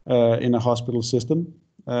in a hospital system.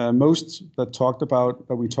 Most that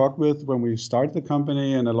we talked with when we started the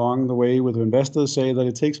company and along the way with investors say that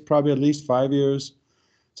it takes probably at least 5 years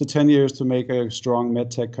to 10 years to make a strong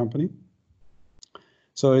medtech company.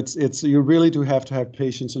 So it's you really do have to have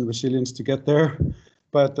patience and resilience to get there.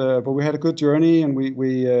 But we had a good journey, and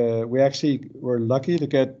we actually were lucky to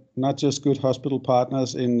get not just good hospital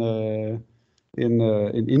partners in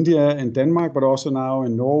India and Denmark, but also now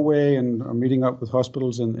in Norway, and are meeting up with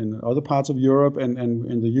hospitals in other parts of Europe and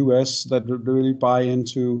in the US that really buy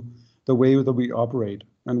into the way that we operate.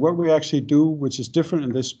 And what we actually do, which is different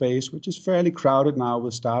in this space, which is fairly crowded now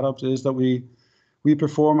with startups, is that we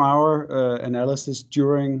perform our analysis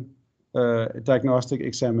during diagnostic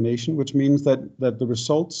examination, which means that the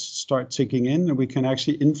results start ticking in, and we can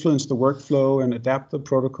actually influence the workflow and adapt the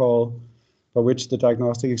protocol by which the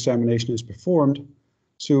diagnostic examination is performed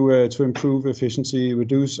to improve efficiency,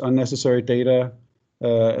 reduce unnecessary data,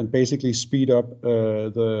 and basically speed up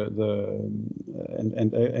and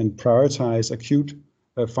prioritize acute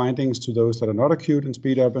findings to those that are not acute, and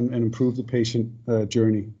speed up and improve the patient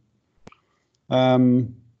journey.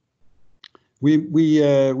 We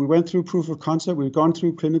went through proof of concept. We've gone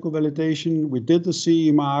through clinical validation. We did the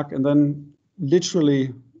CE mark, and then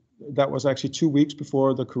literally, that was actually 2 weeks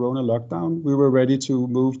before the Corona lockdown. We were ready to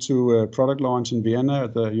move to a product launch in Vienna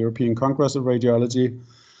at the European Congress of Radiology.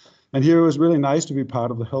 And here it was really nice to be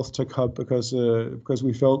part of the Health Tech Hub, because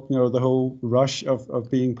we felt the whole rush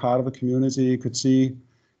of being part of a community, could see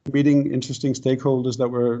meeting interesting stakeholders that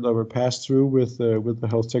were passed through with the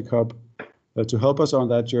Health Tech Hub to help us on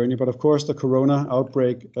that journey. But of course, the Corona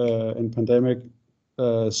outbreak and pandemic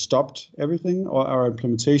stopped everything. All our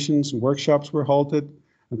implementations and workshops were halted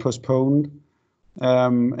and postponed.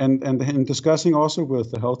 And in discussing also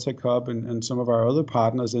with the Health Tech Hub and some of our other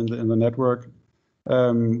partners in the network,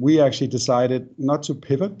 we actually decided not to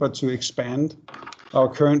pivot, but to expand our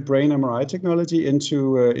current brain MRI technology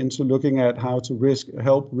into looking at how to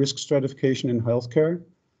help risk stratification in healthcare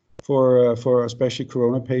for especially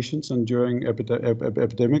Corona patients and during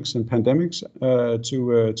epidemics and pandemics,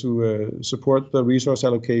 to support the resource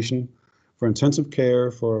allocation for intensive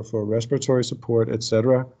care, for respiratory support,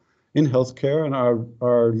 etc., in healthcare, and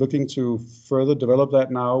are looking to further develop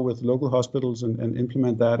that now with local hospitals and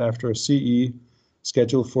implement that after a CE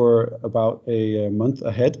schedule for about a month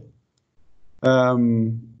ahead.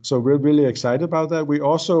 So we're really excited about that. We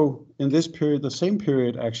also, in this period, the same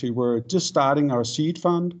period actually, we're just starting our seed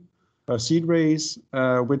fund, our seed raise,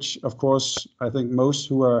 which of course, I think most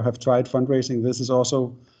who have tried fundraising, this is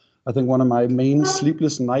also, I think, one of my main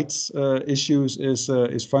sleepless nights issues is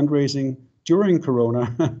fundraising during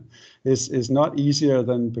Corona is not easier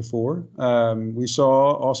than before. We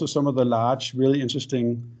saw also some of the large, really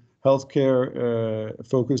interesting healthcare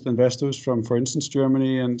focused investors from, for instance,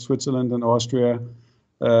 Germany and Switzerland and Austria,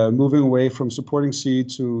 moving away from supporting seed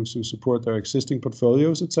to support their existing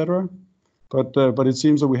portfolios, etc. But it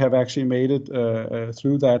seems that we have actually made it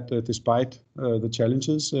through that despite the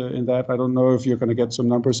challenges in that. I don't know if you're going to get some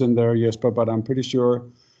numbers in there, Jesper, but I'm pretty sure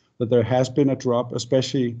that there has been a drop,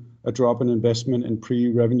 especially a drop in investment in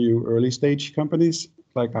pre-revenue early stage companies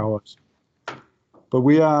like ours. But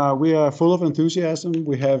we are full of enthusiasm.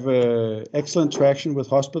 We have excellent traction with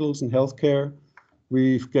hospitals and healthcare.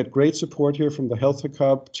 We get great support here from the Health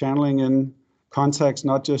Hub, channeling in contacts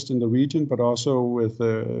not just in the region, but also with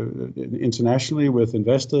internationally with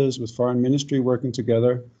investors, with foreign ministry working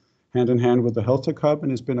together hand in hand with the Health Hub.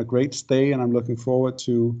 And it's been a great stay, and I'm looking forward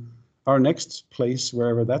to our next place,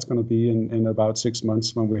 wherever that's going to be in about 6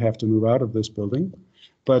 months when we have to move out of this building.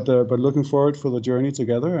 But looking forward for the journey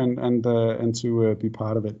together and to be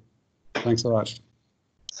part of it. Thanks a lot.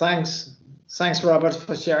 Thanks, Robert,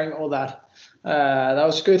 for sharing all that. That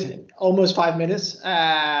was good. Almost 5 minutes.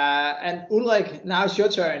 And Ulrik, now it's your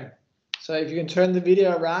turn. So if you can turn the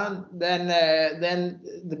video around, then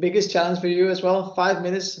the biggest challenge for you as well, 5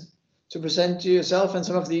 minutes to present to yourself and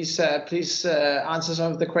some of these. Please answer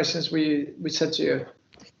some of the questions we said to you.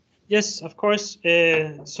 Yes, of course.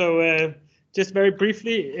 Just very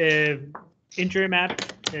briefly,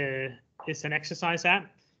 Injurymap is an exercise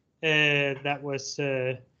app that was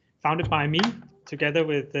founded by me together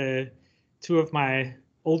with 2 of my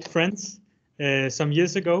old friends some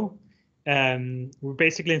years ago. We're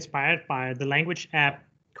basically inspired by the language app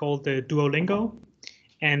called Duolingo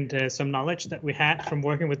and some knowledge that we had from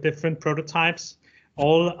working with different prototypes,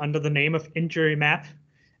 all under the name of Injurymap.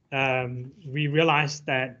 We realized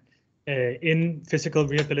that in physical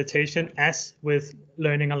rehabilitation, as with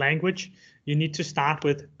learning a language, you need to start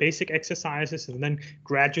with basic exercises and then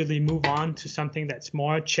gradually move on to something that's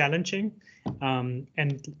more challenging. And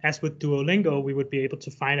as with Duolingo, we would be able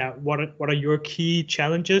to find out what are your key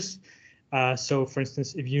challenges. So, for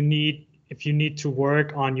instance, if you need to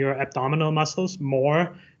work on your abdominal muscles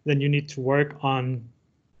more than you need to work on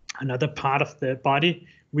another part of the body,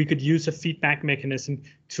 we could use a feedback mechanism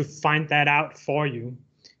to find that out for you.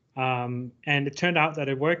 And it turned out that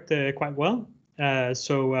it worked quite well.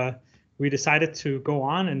 So we decided to go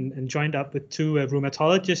on and joined up with 2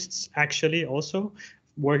 rheumatologists, actually also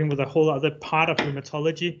working with a whole other part of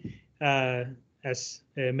rheumatology, as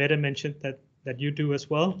Mette mentioned that you do as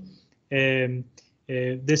well.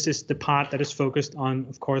 This is the part that is focused on,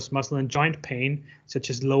 of course, muscle and joint pain, such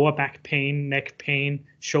as lower back pain, neck pain,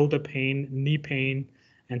 shoulder pain, knee pain,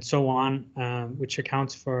 and so on, which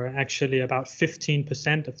accounts for actually about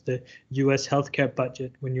 15% of the US healthcare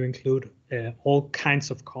budget when you include all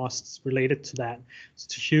kinds of costs related to that. So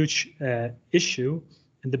it's a huge issue.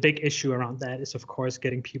 And the big issue around that is, of course,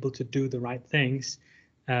 getting people to do the right things,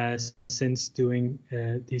 since doing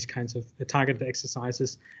these kinds of targeted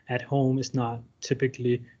exercises at home is not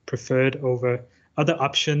typically preferred over other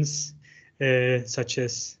options, such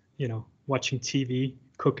as, watching TV,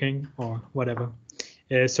 cooking, or whatever.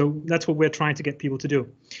 So that's what we're trying to get people to do.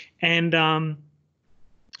 And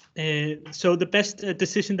so the best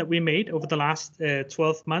decision that we made over the last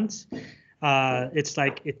 12 months, it's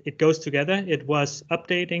like it goes together. It was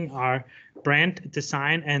updating our brand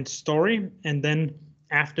design and story, and then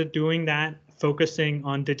after doing that, focusing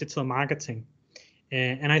on digital marketing.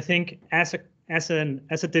 And I think as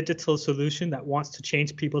a digital solution that wants to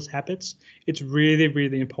change people's habits, it's really,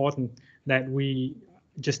 really important that we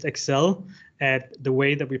just excel at the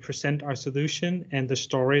way that we present our solution and the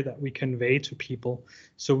story that we convey to people.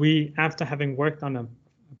 So we, after having worked on a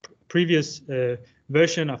previous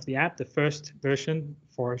version of the app, the first version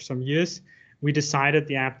for some years, we decided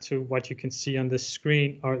the app to what you can see on this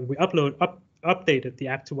screen, or we updated the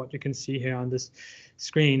app to what you can see here on this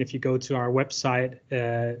screen. If you go to our website,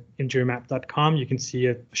 injurymap.com, you can see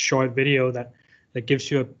a short video that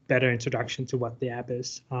gives you a better introduction to what the app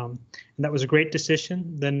is. And that was a great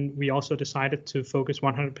decision. Then we also decided to focus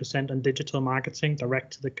 100% on digital marketing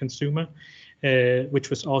direct to the consumer, which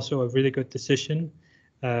was also a really good decision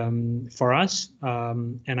for us.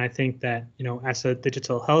 And I think that, as a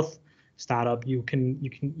digital health startup, you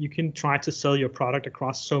can try to sell your product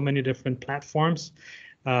across so many different platforms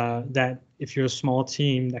that if you're a small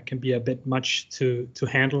team, that can be a bit much to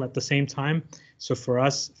handle at the same time. So for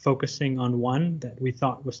us, focusing on one that we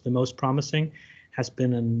thought was the most promising has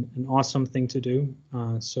been an awesome thing to do.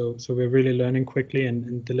 So we're really learning quickly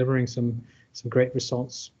and delivering some great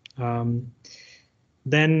results. Then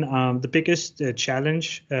the biggest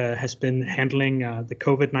challenge has been handling the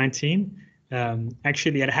COVID-19.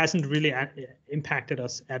 Actually, it hasn't really impacted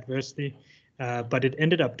us adversely, but it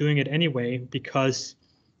ended up doing it anyway because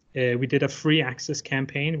we did a free access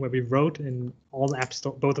campaign where we wrote in all the app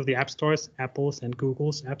store, both of the app stores, Apple's and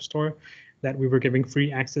Google's app store, that we were giving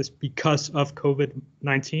free access because of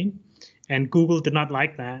COVID-19. And Google did not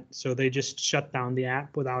like that, so they just shut down the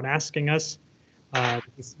app without asking us.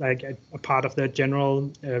 It's like a part of their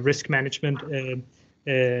general risk management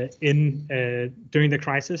during the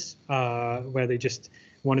crisis, where they just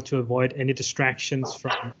wanted to avoid any distractions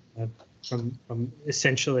from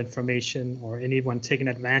essential information or anyone taking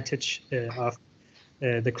advantage of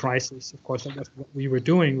the crisis. Of course, that was what we were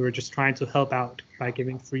doing. We were just trying to help out by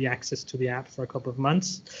giving free access to the app for a couple of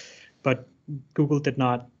months, but Google did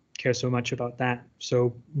not care so much about that.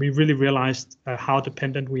 So we really realized how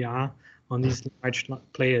dependent we are on these large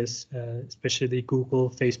players, especially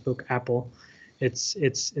Google, Facebook, Apple.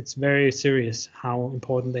 It's very serious how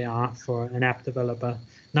important they are for an app developer.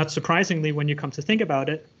 Not surprisingly when you come to think about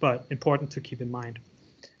it, but important to keep in mind.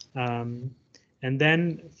 And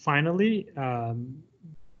then finally,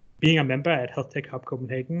 being a member at Health Tech Hub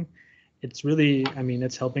Copenhagen, it's really, I mean,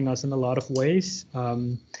 it's helping us in a lot of ways.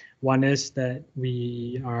 One is that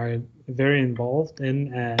we are very involved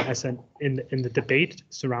in the debate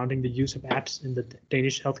surrounding the use of apps in the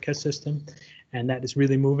Danish healthcare system, and that is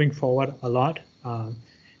really moving forward a lot.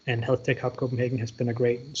 And Health Tech Hub Copenhagen has been a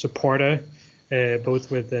great supporter,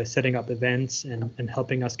 both with setting up events and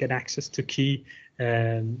helping us get access to key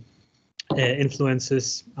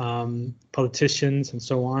influencers, politicians, and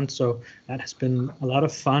so on. So that has been a lot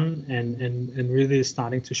of fun and really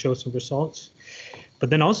starting to show some results. But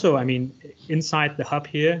then also, I mean, inside the hub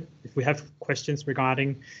here, if we have questions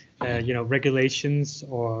regarding, regulations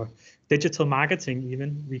or digital marketing,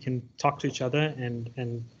 even, we can talk to each other.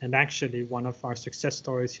 And actually, one of our success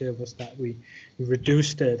stories here was that we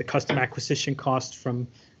reduced the customer acquisition cost from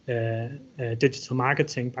digital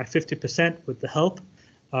marketing by 50% with the help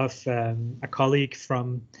of a colleague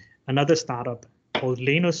from another startup called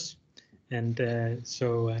Lenus, and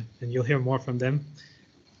you'll hear more from them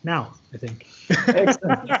now, I think.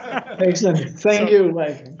 Excellent. Thank you.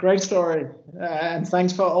 Like, great story, and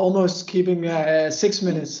thanks for almost keeping 6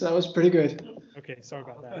 minutes. That was pretty good. Okay, sorry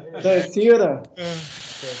about that. So, Theodore.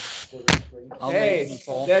 Hey,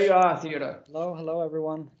 there you are, Theodore. Hello,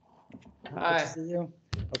 everyone. Hi. Good to see you.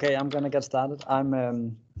 Okay, I'm gonna get started.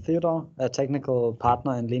 I'm Theodore, a technical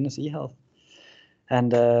partner in Lenus eHealth,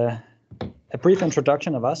 and a brief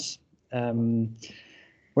introduction of us.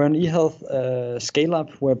 We're an eHealth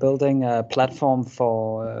scale-up. We're building a platform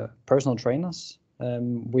for personal trainers.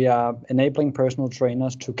 We are enabling personal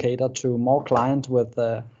trainers to cater to more clients with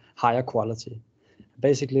higher quality.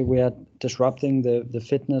 Basically, we are disrupting the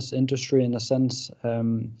fitness industry in a sense,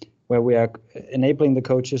 where we are enabling the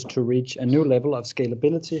coaches to reach a new level of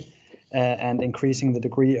scalability and increasing the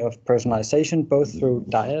degree of personalization, both through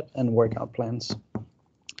diet and workout plans.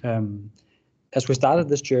 As we started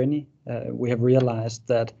this journey, we have realized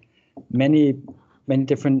that many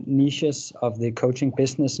different niches of the coaching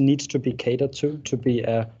business needs to be catered to be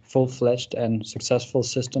a full-fledged and successful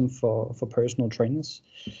system for personal trainers.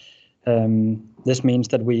 This means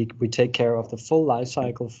that we take care of the full life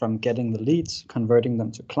cycle, from getting the leads, converting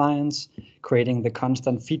them to clients, creating the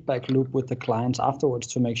constant feedback loop with the clients afterwards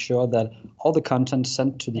to make sure that all the content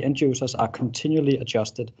sent to the end users are continually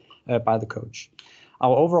adjusted by the coach.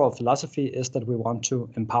 Our overall philosophy is that we want to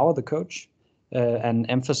empower the coach and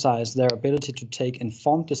emphasize their ability to take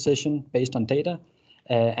informed decision based on data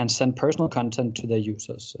and send personal content to their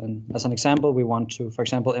users. And as an example, we want to, for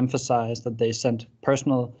example, emphasize that they send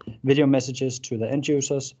personal video messages to the end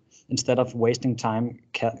users instead of wasting time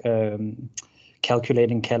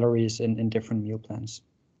calculating calories in different meal plans.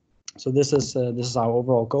 So this is our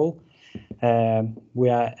overall goal. We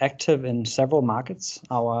are active in several markets.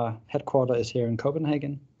 Our headquarters is here in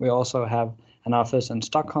Copenhagen. We also have an office in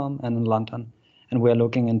Stockholm and in London, and we are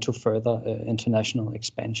looking into further international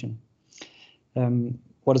expansion.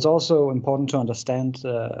 What is also important to understand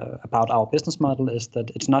about our business model is that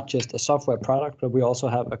it's not just a software product, but we also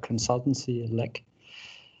have a consultancy leg.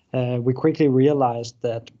 We quickly realized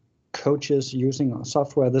that coaches using our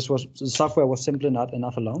software, the software was simply not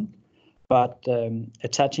enough alone, but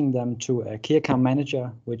attaching them to a key account manager,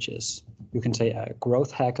 which is, you can say, a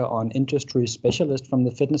growth hacker or an industry specialist from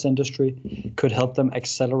the fitness industry, could help them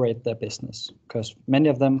accelerate their business, because many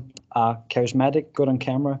of them are charismatic, good on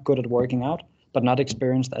camera, good at working out, but not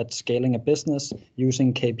experienced at scaling a business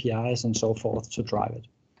using KPIs and so forth to drive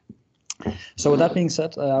it. So with that being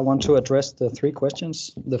said, I want to address the 3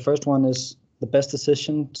 questions. The first one is the best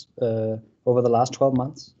decisions over the last 12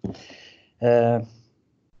 months.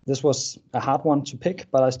 This was a hard one to pick,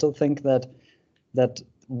 but I still think that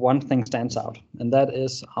one thing stands out, and that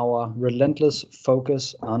is our relentless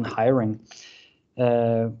focus on hiring.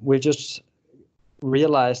 We're just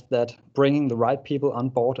realized that bringing the right people on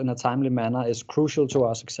board in a timely manner is crucial to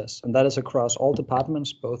our success. And that is across all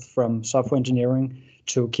departments, both from software engineering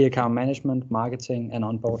to key account management, marketing, and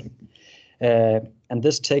onboarding. And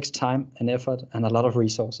this takes time and effort and a lot of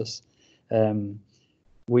resources.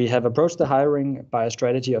 We have approached the hiring by a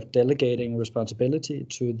strategy of delegating responsibility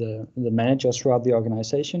to the managers throughout the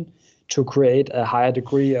organization to create a higher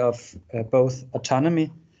degree of both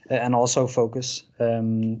autonomy and also focus,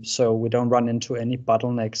 so we don't run into any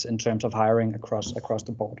bottlenecks in terms of hiring across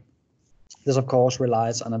the board. This, of course,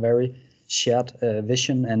 relies on a very shared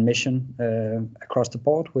vision and mission across the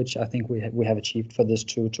board, which I think we have achieved for this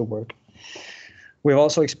to work. We've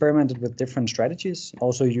also experimented with different strategies,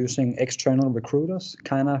 also using external recruiters,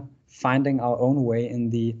 kind of finding our own way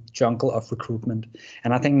in the jungle of recruitment.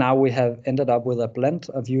 And I think now we have ended up with a blend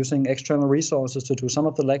of using external resources to do some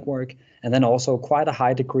of the legwork, and then also quite a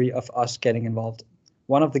high degree of us getting involved.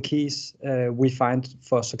 One of the keys we find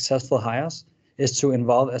for successful hires is to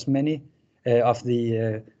involve as many of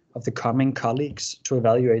the coming colleagues to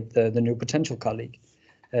evaluate the new potential colleague.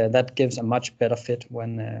 That gives a much better fit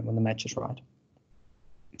when the match is right.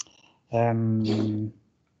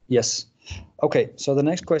 Yes. Okay, so the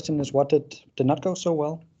next question is what did not go so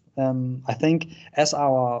well? I think as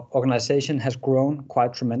our organization has grown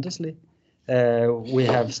quite tremendously, we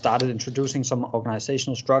have started introducing some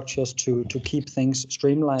organizational structures to keep things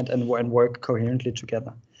streamlined and work coherently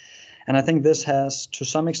together. And I think this has, to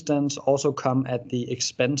some extent, also come at the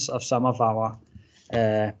expense of some of our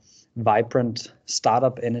vibrant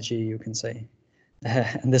startup energy, you can say.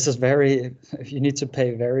 And this is you need to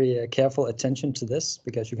pay very careful attention to this,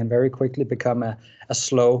 because you can very quickly become a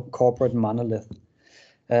slow corporate monolith.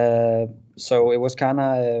 So it was kind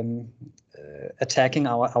of attacking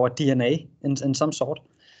our DNA in some sort.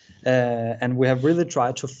 And we have really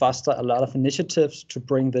tried to foster a lot of initiatives to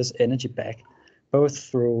bring this energy back, both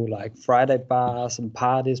through like Friday bars and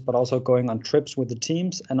parties, but also going on trips with the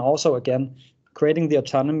teams, and also, again, creating the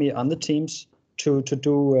autonomy on the teams to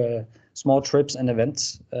do small trips and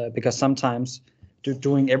events, because sometimes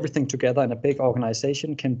doing everything together in a big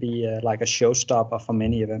organization can be like a showstopper for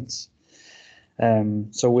many events.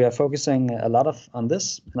 So we are focusing a lot on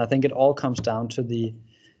this, and I think it all comes down to the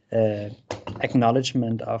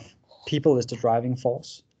acknowledgement of people is the driving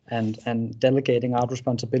force, and delegating out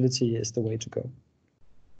responsibility is the way to go.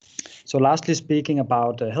 So lastly, speaking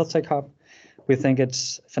about Health Tech Hub, we think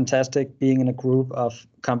it's fantastic being in a group of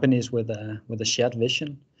companies with a shared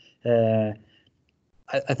vision.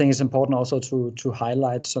 I think it's important also to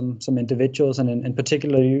highlight some individuals, and in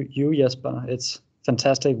particular you, Jesper. It's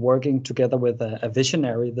fantastic working together with a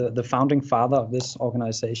visionary, the founding father of this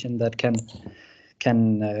organization, that can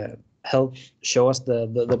help show us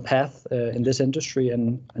the path in this industry,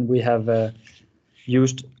 and we have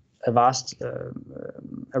used a vast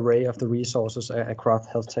array of the resources across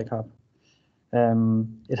Health Tech Hub.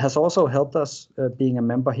 It has also helped us being a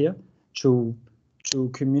member here to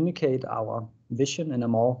communicate our vision in a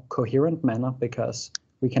more coherent manner, because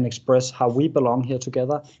we can express how we belong here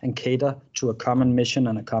together and cater to a common mission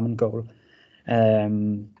and a common goal.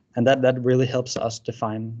 And that really helps us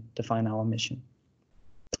define our mission.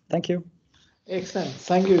 Thank you. Excellent.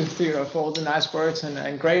 Thank you for all the nice words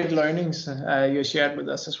and great learnings you shared with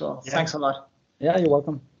us as well. Yeah. Thanks a lot. Yeah, you're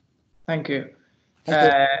welcome. Thank you.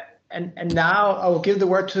 And now I will give the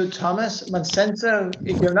word to Thomas Monsenso.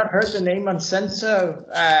 If you've not heard the name Monsenso,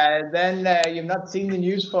 then you've not seen the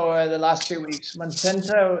news for the last 2 weeks.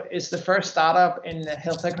 Monsenso is the first startup in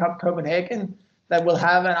Health Tech Hub Copenhagen that will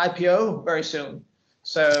have an IPO very soon.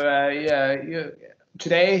 So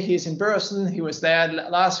today he's in Børsen. He was there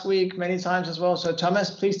last week many times as well. So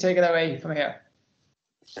Thomas, please take it away from here.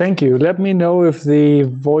 Thank you. Let me know if the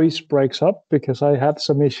voice breaks up, because I had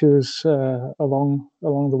some issues along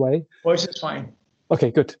the way. Voice is fine.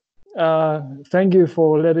 Okay, good. Thank you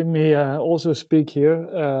for letting me also speak here.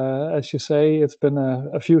 As you say, it's been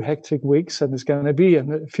a few hectic weeks, and it's going to be a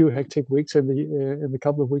few hectic weeks in the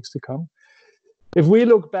couple of weeks to come. If we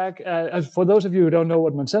look back, for those of you who don't know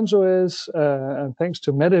what Monsenso is, and thanks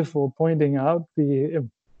to Mette for pointing out the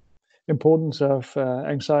importance of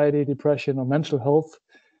anxiety, depression, or mental health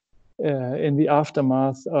in the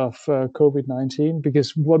aftermath of COVID-19,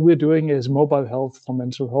 because what we're doing is mobile health for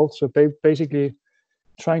mental health. So basically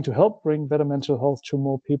trying to help bring better mental health to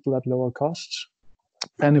more people at lower costs.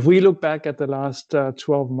 And if we look back at the last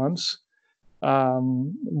 12 months,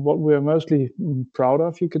 what we're mostly proud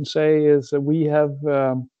of, you can say, is that we have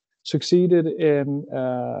succeeded in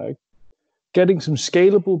getting some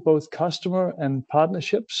scalable both customer and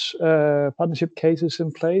partnership cases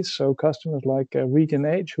in place. So customers like Region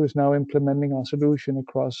H, who is now implementing our solution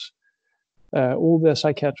across all their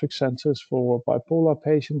psychiatric centers for bipolar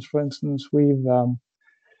patients, for instance. We've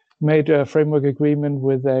made a framework agreement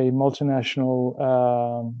with a multinational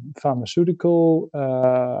pharmaceutical.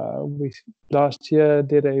 We last year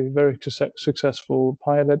did a very successful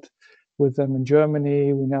pilot with them in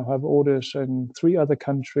Germany. We now have orders in 3 other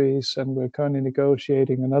countries, and we're currently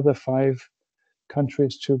negotiating another 5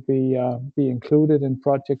 countries to be included in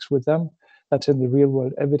projects with them. That's in the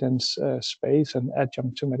real-world evidence space and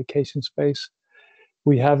adjunct to medication space.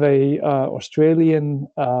 We have a Australian,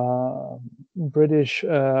 British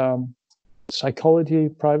private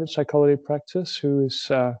psychology practice who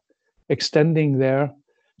is extending their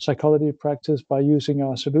psychology practice by using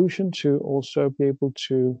our solution to also be able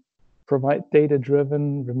to provide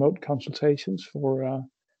data-driven remote consultations for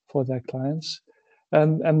their clients.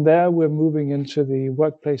 And there we're moving into the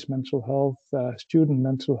workplace mental health, student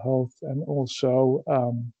mental health, and also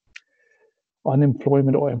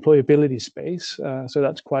unemployment or employability space. So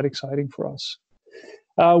that's quite exciting for us.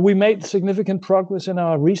 We made significant progress in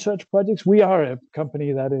our research projects. We are a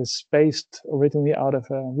company that is based originally out of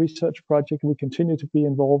a research project. We continue to be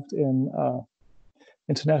involved in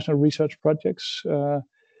international research projects.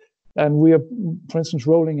 And we are, for instance,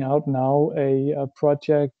 rolling out now a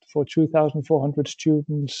project for 2,400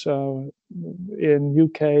 students in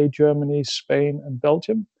UK, Germany, Spain, and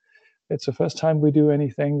Belgium. It's the first time we do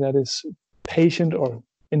anything that is patient or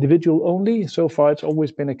individual only. So far, it's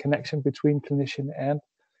always been a connection between clinician and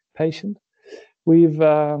patient. We've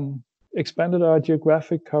expanded our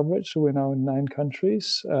geographic coverage, so we're now in 9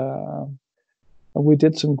 countries. And we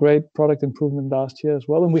did some great product improvement last year as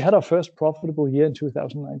well. And we had our first profitable year in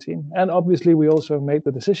 2019. And obviously, we also made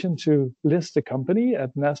the decision to list the company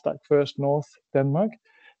at Nasdaq First North Denmark.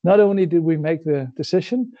 Not only did we make the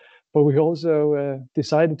decision, but we also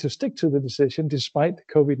decided to stick to the decision despite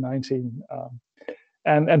COVID-19.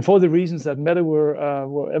 And for the reasons that Mette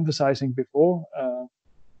were emphasizing before,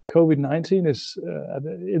 COVID-19 is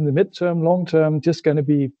in the midterm, long term, just going to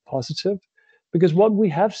be positive. Because what we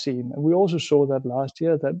have seen, and we also saw that last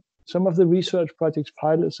year, that some of the research projects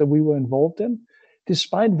pilots that we were involved in,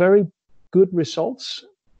 despite very good results,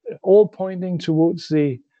 all pointing towards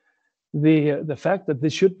the fact that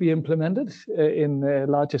this should be implemented in a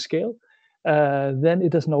larger scale, then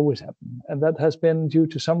it doesn't always happen. And that has been due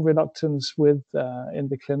to some reluctance in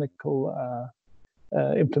the clinical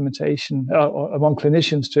implementation or among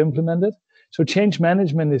clinicians to implement it. So change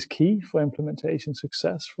management is key for implementation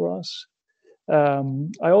success for us.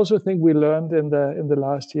 I also think we learned in the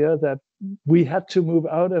last year that we had to move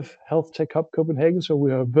out of Health Tech Hub Copenhagen, so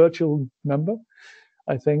we are a virtual member.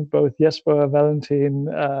 I think both Jesper, Valentin,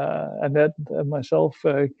 Annette, and myself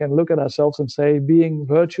can look at ourselves and say, being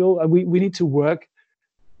virtual, we need to work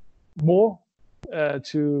more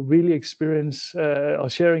to really experience or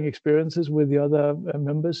sharing experiences with the other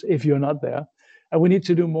members if you're not there. And we need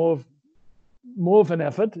to do more of an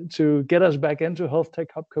effort to get us back into Health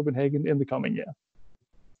Tech Hub Copenhagen in the coming year.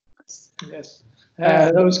 Yes,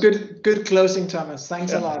 that was good closing, Thomas.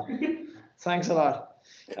 Thanks a lot. Thanks a lot.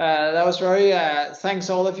 That was very, thanks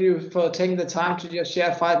all of you for taking the time to just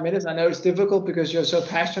share 5 minutes. I know it's difficult because you're so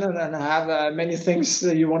passionate and have many things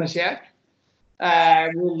that you want to share.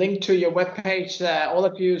 We'll link to your webpage, all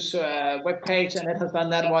of you's webpage, and it has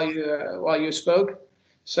done that while you spoke.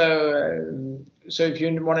 So if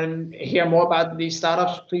you want to hear more about these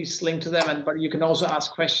startups, please link to them. But you can also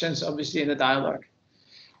ask questions, obviously, in the dialogue.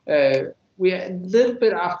 We are a little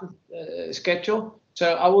bit after schedule,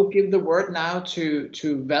 so I will give the word now to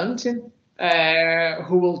Valentin,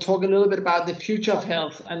 who will talk a little bit about the future of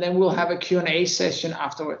health, and then we'll have a Q&A session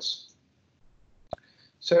afterwards.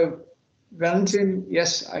 So, Valentin,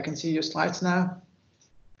 yes, I can see your slides now.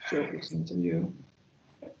 So listen to you.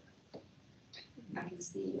 I can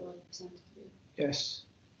see your presenter. Yes.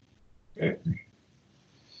 Okay.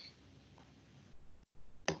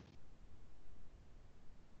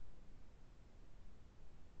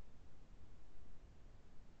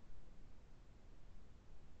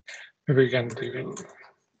 Maybe we can do.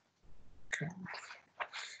 Okay.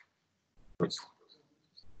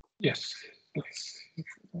 Yes. Please.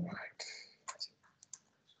 All right.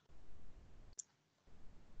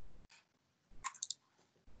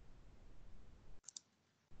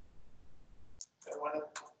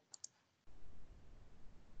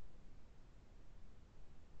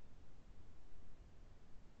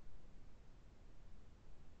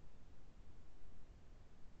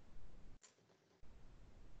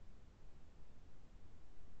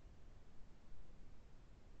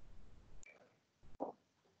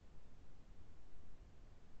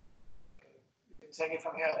 Take it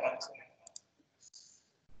from here.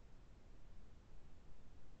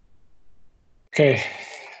 Okay.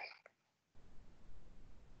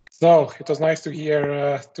 So it was nice to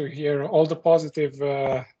hear all the positive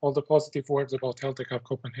words about Health Tech Hub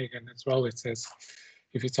Copenhagen as well. It says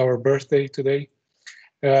if it's our birthday today.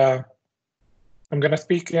 I'm going to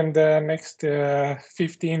speak in the next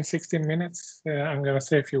 15-16 minutes. I'm going to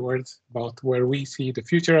say a few words about where we see the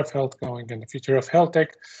future of health going and the future of health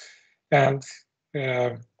tech. And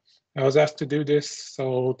I was asked to do this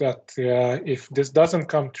so that if this doesn't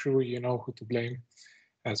come true, you know who to blame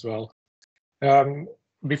as well.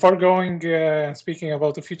 Before going speaking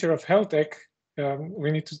about the future of health tech,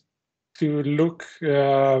 we need to look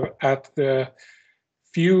at the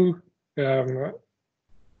few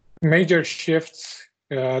major shifts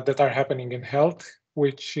that are happening in health,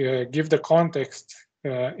 which give the context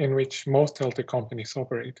in which most health tech companies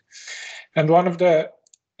operate. And one of the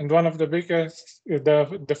biggest,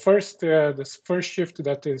 the first shift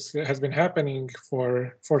that has been happening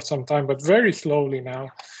for some time, but very slowly now,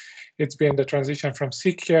 it's been the transition from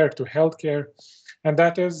sick care to healthcare, and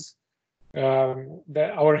that is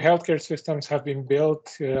that our healthcare systems have been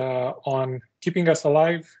built on keeping us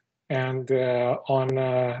alive and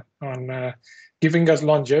on giving us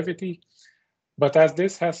longevity. But as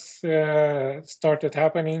this has started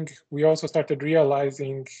happening, we also started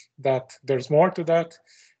realizing that there's more to that,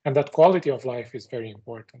 and that quality of life is very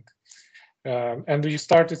important. And we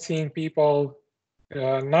started seeing people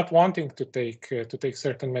not wanting to take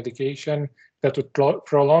certain medication that would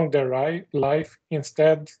prolong their life.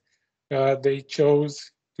 Instead, they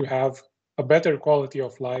chose to have a better quality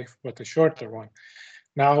of life, but a shorter one.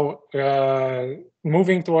 Now,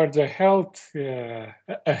 moving towards a healthcare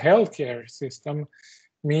system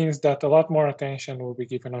means that a lot more attention will be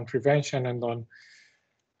given on prevention and on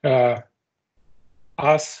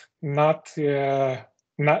us on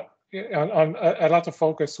a lot of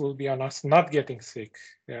focus will be on us not getting sick,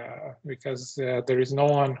 because there is no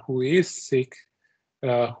one who is sick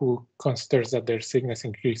who considers that their sickness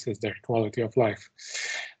increases their quality of life.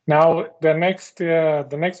 Now, the next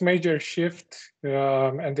major shift,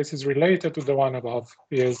 and this is related to the one above,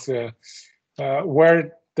 is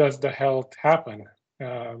where does the health happen?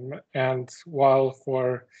 And while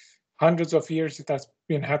for hundreds of years it has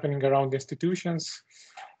been happening around institutions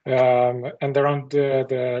and around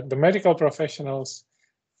the medical professionals,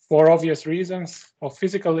 for obvious reasons of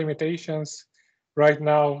physical limitations, right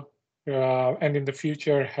now and in the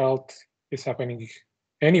future, health is happening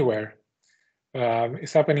anywhere.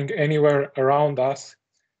 It's happening anywhere around us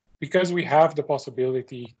because we have the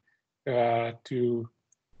possibility to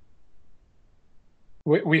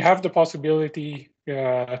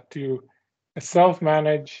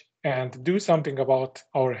self-manage and do something about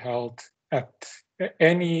our health at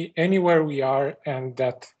anywhere we are and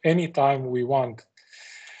at any time we want.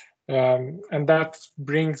 And that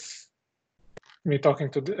brings me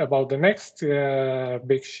talking about the next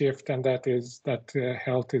big shift, and that is that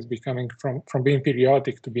health is becoming from being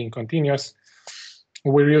periodic to being continuous.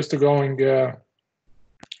 We're used to going to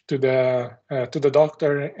the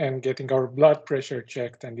doctor and getting our blood pressure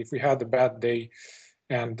checked, and if we had a bad day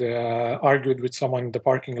and argued with someone in the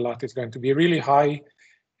parking lot, it's going to be really high,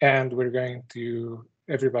 and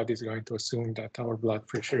everybody's going to assume that our blood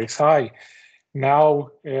pressure is high. Now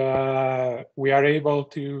we are able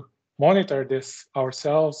to monitor this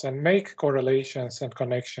ourselves and make correlations and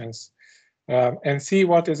connections and see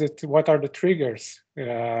what are the triggers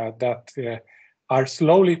that are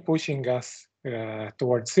slowly pushing us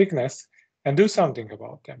towards sickness and do something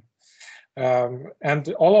about them. And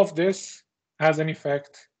all of this has an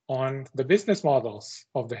effect on the business models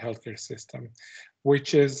of the healthcare system,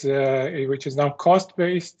 which is now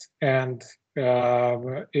cost-based, and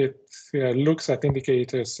it looks at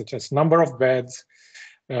indicators such as number of beds,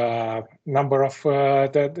 number of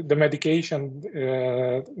the medication,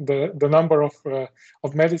 the number of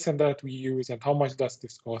medicine that we use, and how much does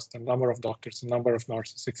this cost, and number of doctors, and number of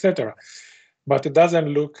nurses, etc. But it doesn't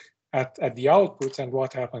look at the outputs and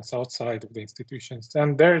what happens outside of the institutions.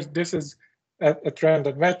 And this is a trend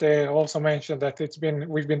that Mette also mentioned, that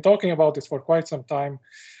we've been talking about this for quite some time,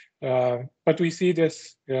 but we see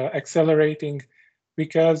this accelerating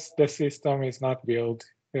because the system is not built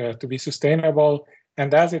to be sustainable.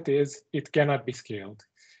 And as it is, it cannot be scaled.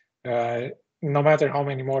 No matter how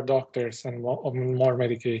many more doctors and more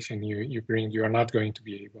medication you bring, you are not going to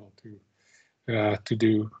be able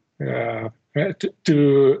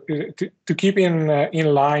to keep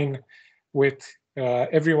in line with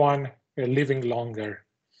everyone living longer.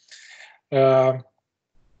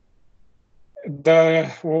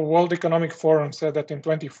 the World Economic Forum said that in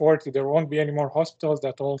 2040 there won't be any more hospitals,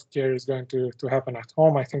 that all care is going to happen at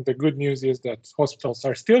home. I think the good news is that hospitals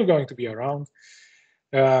are still going to be around,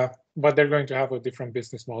 but they're going to have a different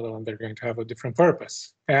business model and they're going to have a different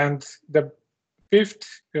purpose. And the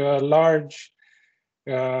fifth large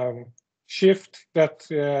shift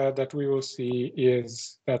that we will see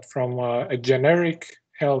is that from a generic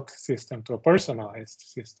health system to a personalized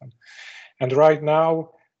system. And right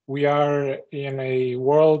now we are in a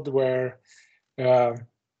world where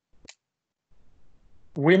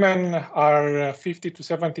women are 50 to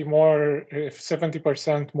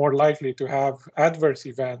 70% more likely to have adverse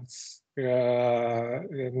events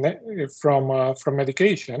from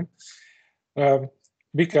medication,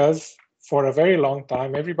 because for a very long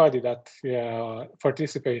time, everybody that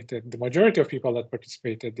participated, the majority of people that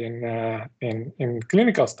participated in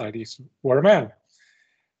clinical studies were men.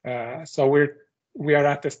 So we are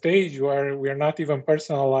at a stage where we are not even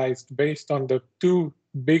personalized based on the two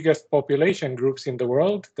biggest population groups in the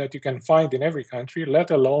world that you can find in every country,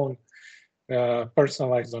 let alone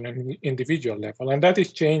personalized on an individual level. And that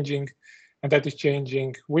is changing,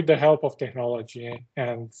 with the help of technology,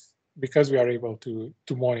 and because we are able to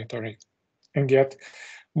monitor it and get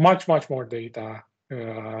much more data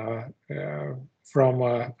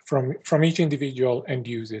from each individual and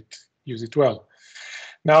use it well.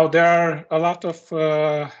 Now, there are a lot of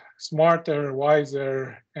smarter,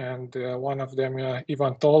 wiser, and one of them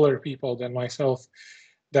even taller people than myself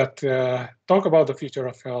that talk about the future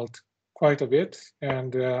of health quite a bit.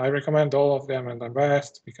 And I recommend all of them, and I'm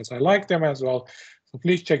biased because I like them as well. So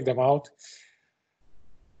please check them out.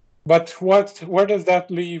 But where does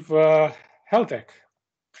that leave health tech?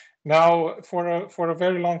 Now, for a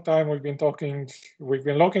very long time, we've been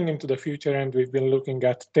looking into the future, and we've been looking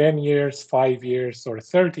at 10 years, 5 years, or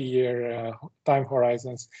 30-year time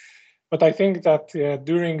horizons. But I think that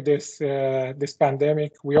during this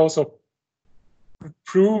pandemic, we also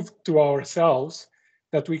proved to ourselves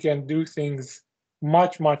that we can do things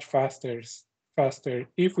much faster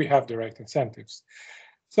if we have the right incentives.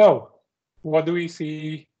 So, what do we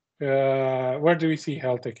see? Where do we see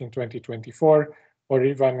health tech in 2024? Or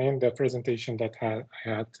even in the presentation that I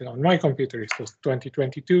had on my computer, it was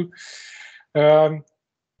 2022.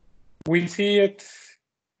 We see it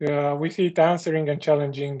answering and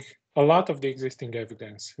challenging a lot of the existing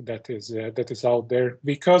evidence that is out there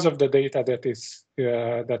because of the data that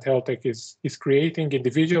health tech is creating,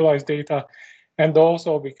 individualized data, and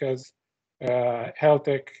also because health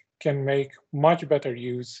tech can make much better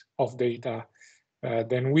use of data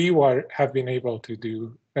than we have been able to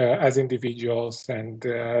do as individuals and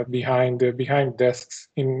behind desks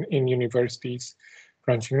in universities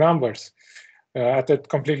crunching numbers at a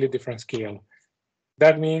completely different scale.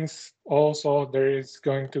 That means also there is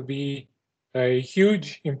going to be a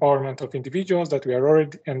huge empowerment of individuals that we are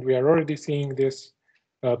already seeing this.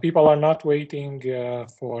 People are not waiting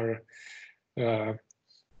for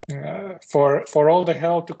all the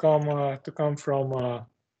help to come from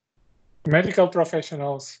medical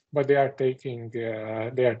professionals, but they are taking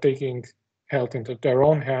health into their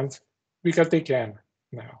own hands because they can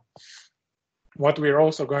now. What we're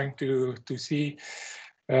also going to see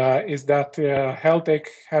is that health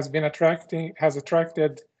tech has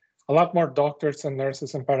attracted a lot more doctors and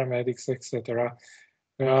nurses and paramedics, etc.,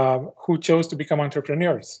 who chose to become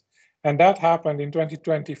entrepreneurs. And that happened in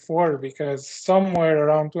 2024 because somewhere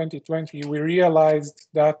around 2020 we realized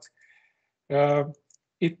that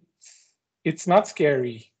it's not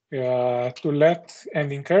scary to let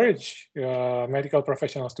and encourage medical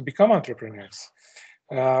professionals to become entrepreneurs.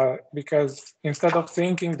 Because instead of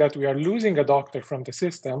thinking that we are losing a doctor from the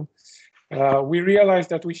system, we realized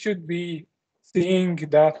that we should be seeing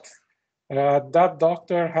that that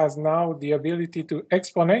doctor has now the ability to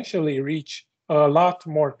exponentially reach a lot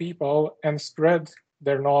more people and spread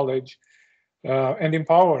their knowledge and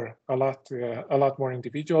empower a lot more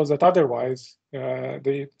individuals that otherwise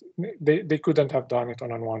they couldn't have done it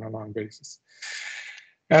on a one-on-one basis.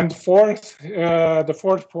 And the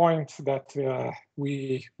fourth point that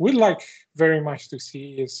we would like very much to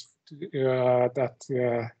see is that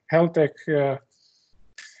health tech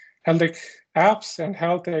apps and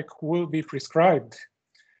health tech will be prescribed,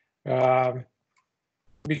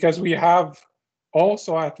 because we have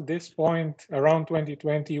also at this point around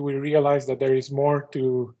 2020 we realized that there is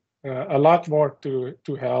a lot more to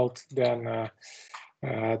health than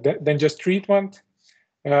just treatment.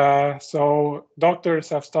 So doctors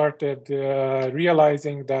have started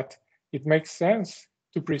realizing that it makes sense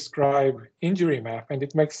to prescribe Injurymap, and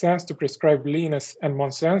it makes sense to prescribe Lenus and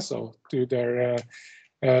Monsenso to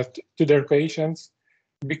their patients,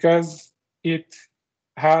 because it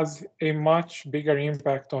has a much bigger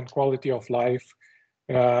impact on quality of life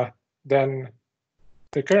than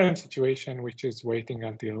the current situation, which is waiting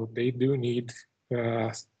until they do need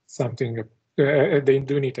something. They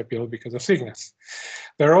do need a pill because of sickness.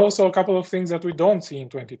 There are also a couple of things that we don't see in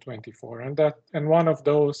 2024, and one of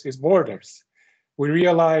those is borders. We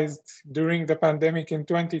realized during the pandemic in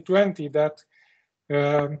 2020 that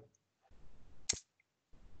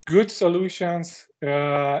good solutions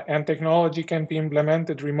and technology can be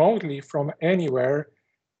implemented remotely from anywhere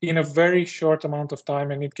in a very short amount of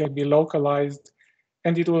time, and it can be localized,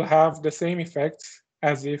 and it will have the same effects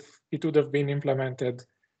as if it would have been implemented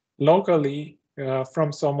locally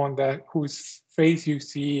from someone whose face you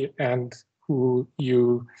see and who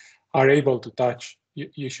you are able to touch.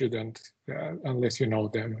 You shouldn't unless you know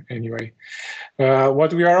them anyway.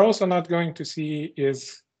 What we are also not going to see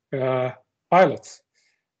is pilots,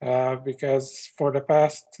 because for the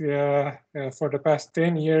past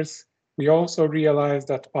 10 years, we also realized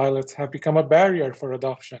that pilots have become a barrier for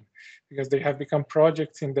adoption because they have become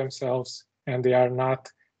projects in themselves and they are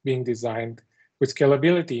not being designed with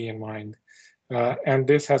scalability in mind. And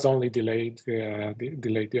this has only delayed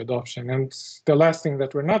the adoption. And the last thing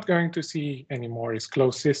that we're not going to see anymore is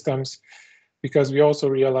closed systems, because we also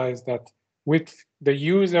realize that with the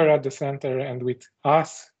user at the center and with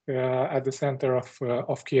us at the center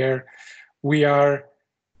of care, we are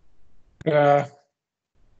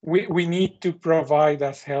we need to provide,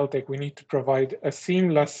 as health tech, we need to provide a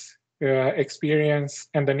seamless experience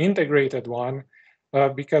and an integrated one,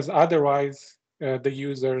 because otherwise the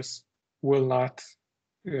users will not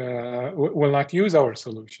use our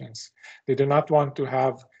solutions. They do not want to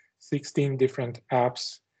have 16 different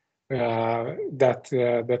apps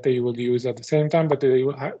that they will use at the same time, but they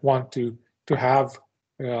will want to have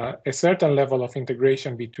a certain level of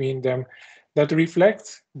integration between them that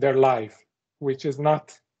reflects their life, which is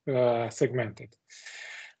not segmented.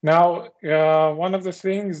 Now, one of the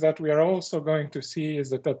things that we are also going to see is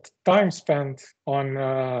that the time spent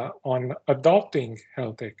on adopting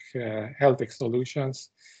health tech solutions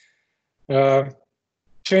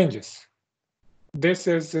changes. This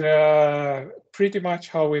is pretty much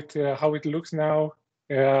how it looks now.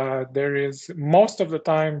 There is most of the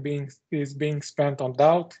time being spent on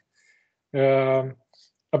doubt.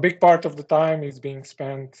 A big part of the time is being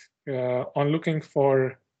spent on looking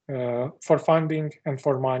for funding and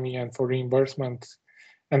for money and for reimbursement,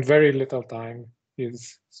 and very little time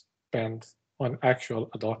is spent on actual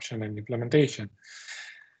adoption and implementation.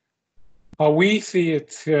 How we see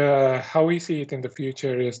it in the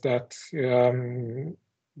future is that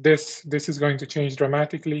this is going to change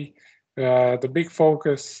dramatically. The big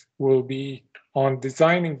focus will be on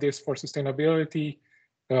designing this for sustainability,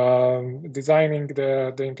 designing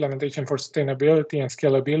the implementation for sustainability and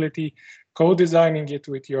scalability, co-designing it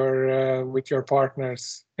with your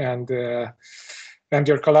partners and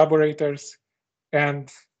your collaborators, and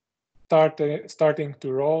starting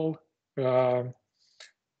to roll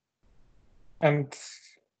and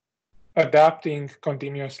adapting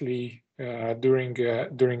continuously during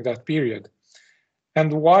that period.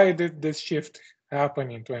 And why did this shift happen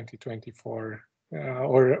in 2024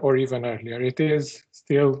 or even earlier? It is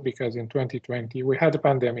still because in 2020 we had a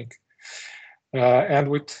pandemic, and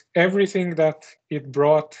with everything that it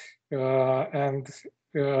brought and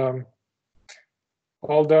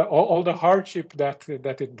all the hardship that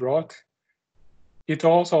it brought, it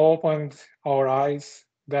also opened our eyes,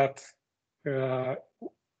 that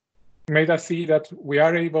made us see that we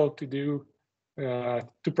are able to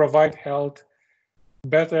provide health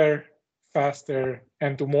better, faster,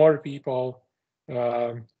 and to more people,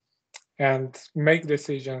 and make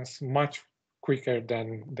decisions much quicker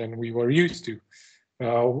than we were used to.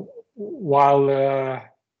 While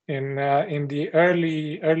in the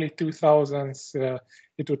early 2000s,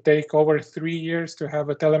 it would take over 3 years to have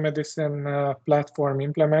a telemedicine platform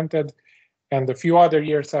implemented, and a few other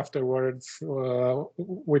years afterwards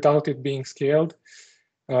without it being scaled.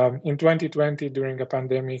 In 2020, during a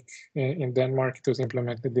pandemic in Denmark, it was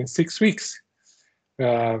implemented in 6 weeks.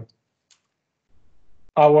 Our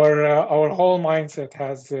whole mindset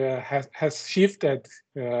has shifted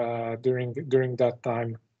during that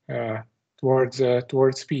time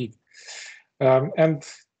towards speed, and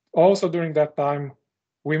also during that time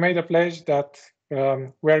we made a pledge that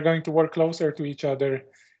we are going to work closer to each other,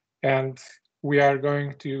 and we are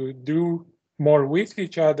going to do more with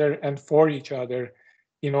each other and for each other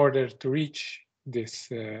in order to reach this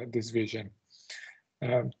vision.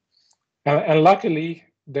 And luckily,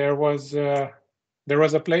 there was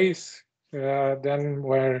a place then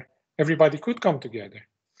where everybody could come together.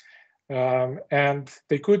 and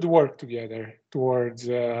they could work together towards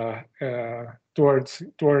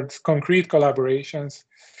concrete collaborations.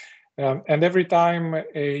 And every time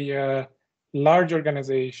a large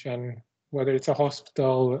organization, whether it's a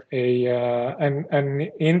hospital,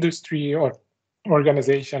 an industry or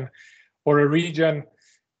organization, or a region,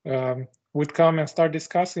 would come and start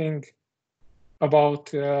discussing about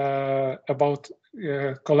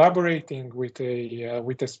collaborating with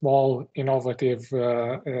a small innovative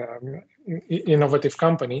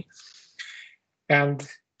company, and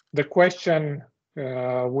the question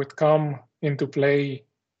would come into play.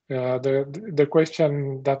 The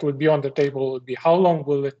question that would be on the table would be, how long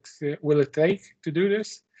will it take to do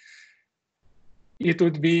this? It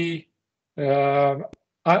would be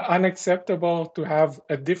unacceptable to have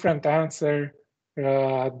a different answer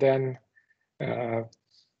than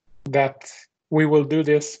that we will do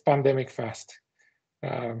this pandemic fast.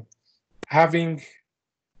 Having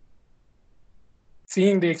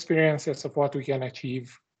seen the experiences of what we can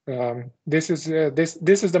achieve, this is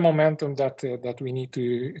the momentum that we need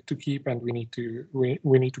to keep, and we need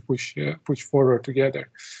to push forward together.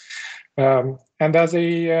 And as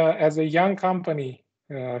a young company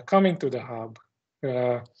coming to the hub,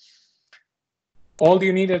 all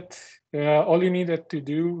you needed to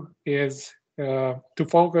do is to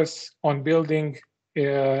focus on building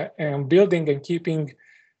and keeping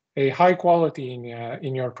a high quality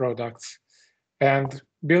in your products, and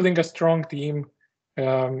building a strong team,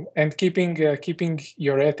 and keeping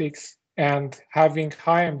your ethics, and having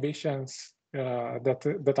high ambitions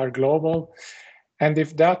that are global. And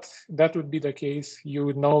if that would be the case, you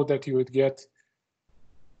would know that you would get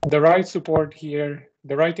the right support here,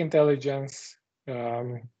 the right intelligence.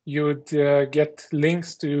 You would get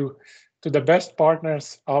links to the best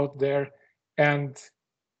partners out there, and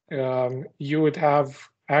you would have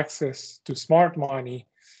access to smart money,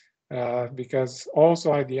 because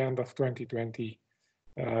also at the end of 2020,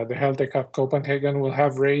 the Health Tech Hub Copenhagen will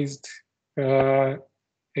have raised a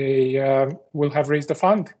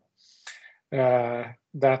fund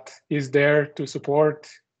that is there to support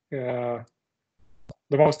the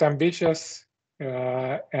most ambitious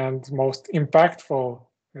and most impactful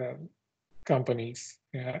companies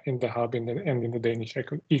in the hub and in the Danish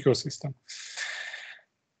ecosystem.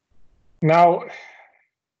 Now,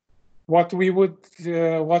 what we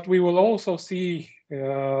will also see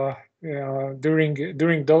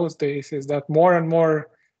during those days is that more and more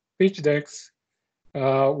pitch decks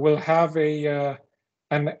will have an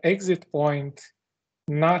exit point,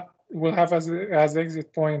 will have as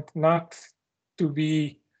exit point not to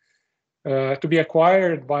be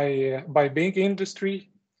acquired by big industry,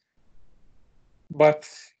 but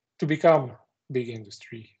to become big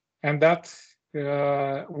industry. And that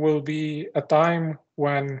will be a time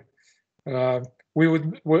when we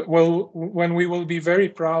will be very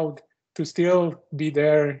proud to still be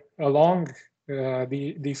there along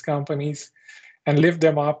these companies, and lift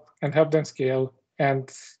them up and help them scale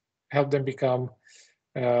and help them become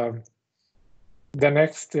the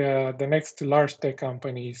next large tech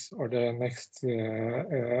companies, or the next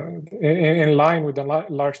in line with the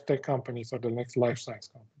large tech companies, or the next life science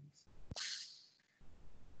companies.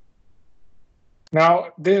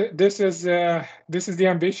 Now, this is the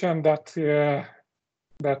ambition that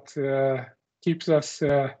keeps us,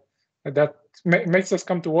 that makes us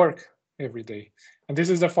come to work every day, and this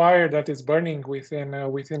is the fire that is burning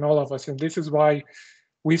within all of us, and this is why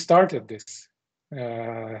we started this.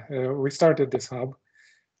 We started this hub,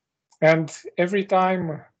 and every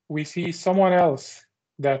time we see someone else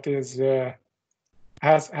that is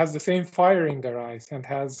has the same fire in their eyes and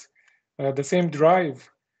has the same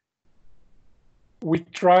drive, we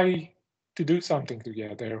try to do something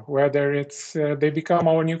together, whether it's they become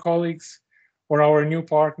our new colleagues, or our new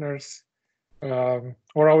partners, or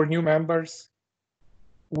our new members.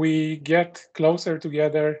 We get closer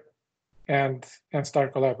together and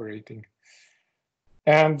start collaborating.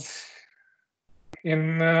 And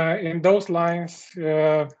in those lines,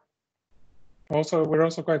 we're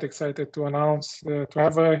also quite excited to announce, to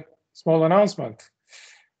have a small announcement.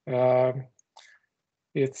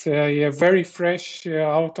 It's a very fresh,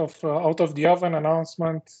 out of the oven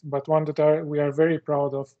announcement, but one that we are very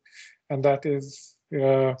proud of, and that is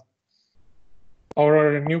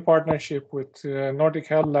our new partnership with Nordic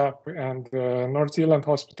Health Lab and North Zealand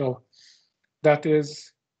Hospital, that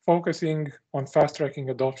is focusing on fast-tracking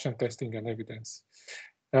adoption, testing, and evidence.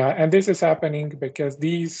 And this is happening because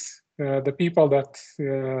the people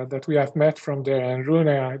that we have met from there, and Rune,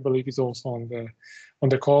 I believe, is also on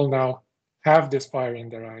the call now, have this fire in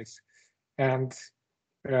their eyes, and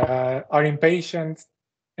are impatient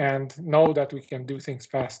and know that we can do things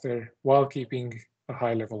faster while keeping a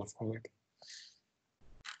high level of quality.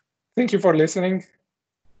 Thank you for listening.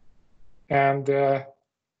 And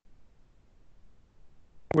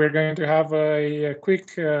we're going to have a quick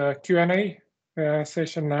Q&A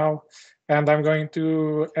session now. And I'm going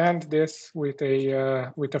to end this with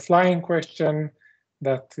a flying question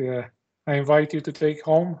that I invite you to take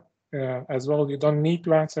home as well. You don't need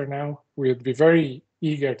to answer now. We'd be very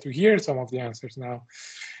eager to hear some of the answers now.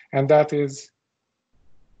 And that is,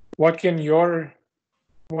 what can you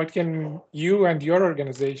and your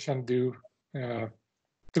organization do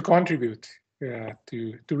to contribute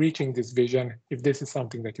to reaching this vision, if this is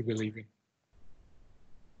something that you believe in?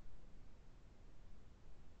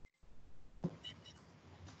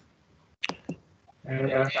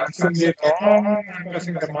 And I'm passing it on. I'm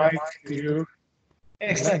passing the mic to you.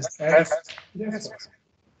 Excellent. Yes.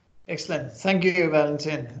 Excellent. Thank you,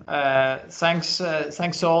 Valentin.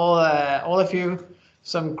 Thanks all of you.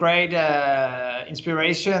 Some great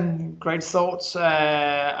inspiration, great thoughts.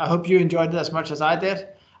 I hope you enjoyed it as much as I did.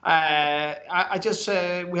 I just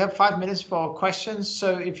we have 5 minutes for questions.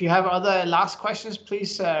 So if you have other last questions,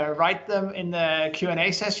 please write them in the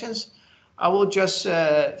Q&A sessions. I will just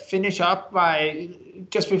finish up by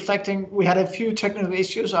just reflecting. We had a few technical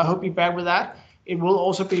issues. I hope you bear with that. It will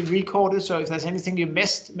also be recorded, so if there's anything you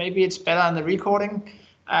missed, maybe it's better on the recording.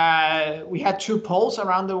 We had 2 polls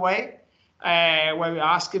around the way where we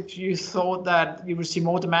asked if you thought that you would see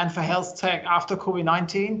more demand for health tech after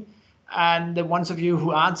COVID-19. And the ones of you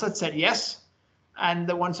who answered said yes. And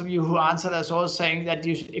the ones of you who answered as well saying that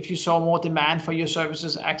if you saw more demand for your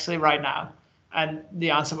services actually right now. And the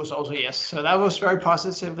answer was also yes. So that was very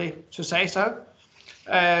positively to say so.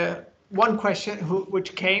 One question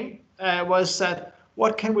which came was that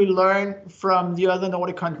what can we learn from the other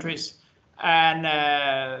Nordic countries? And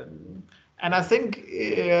I think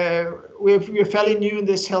we're fairly new in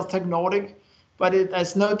this health tech Nordic, but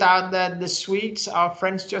there's no doubt that the Swedes, our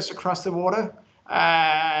friends just across the water,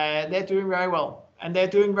 they're doing very well. And they're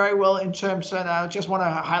doing very well in terms, and I just want to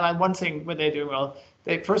highlight one thing where they're doing well.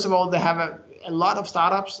 First of all, they have a lot of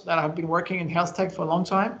startups that have been working in health tech for a long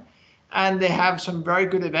time, and they have some very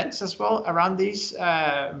good events as well around these.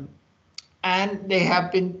 And they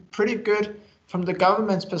have been pretty good from the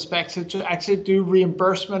government's perspective to actually do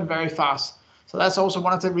reimbursement very fast. So that's also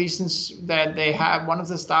one of the reasons that they have one of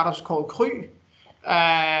the startups called Kry,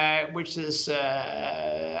 which is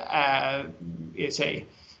it's a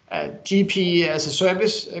GP as a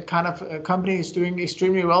service kind of company, is doing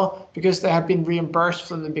extremely well because they have been reimbursed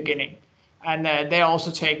from the beginning. And they're also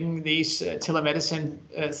taking these telemedicine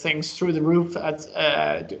things through the roof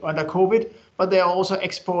under COVID, but they're also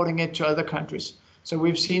exporting it to other countries. So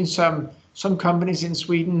we've seen some companies in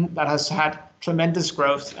Sweden that has had tremendous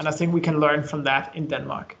growth, and I think we can learn from that in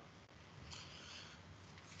Denmark.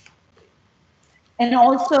 And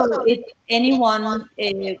also, if anyone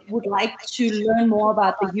would like to learn more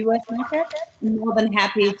about the US market, I'm more than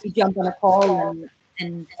happy to jump on a call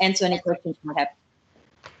and answer any questions you might have.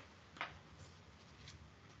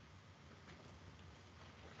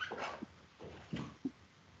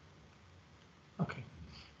 Okay.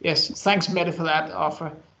 Yes, thanks, Mette, for that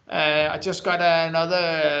offer. I just got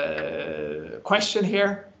another question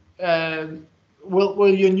here. Will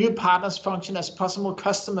your new partners function as possible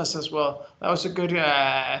customers as well? That was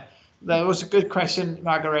a good question,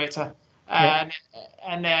 Margareta. And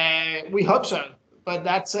we hope so. But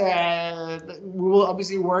that's we will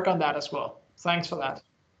obviously work on that as well. Thanks for that.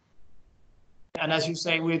 And as you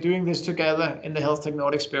say, we're doing this together in the Health Tech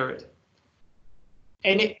Nordic spirit.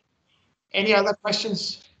 Any other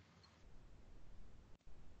questions?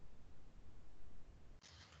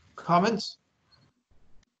 Comments?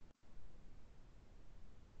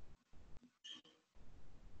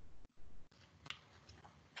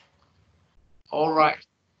 All right.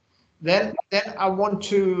 Then I want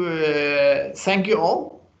to thank you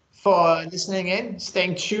all for listening in,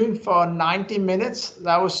 staying tuned for 90 minutes.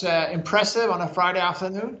 That was impressive on a Friday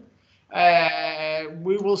afternoon.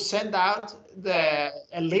 We will send out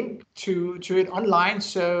a link to it online.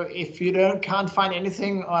 So if you can't find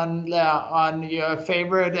anything on your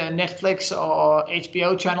favorite Netflix or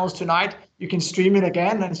HBO channels tonight, you can stream it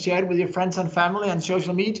again and share it with your friends and family on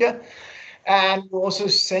social media. And we'll also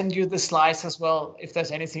send you the slides as well if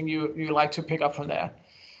there's anything you like to pick up from there.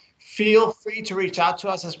 Feel free to reach out to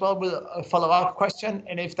us as well with a follow-up question.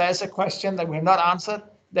 And if there's a question that we have not answered,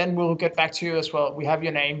 then we'll get back to you as well. We have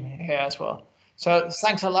your name here as well. So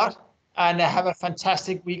thanks a lot, and have a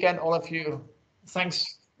fantastic weekend, all of you.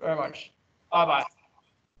 Thanks very much. Bye-bye.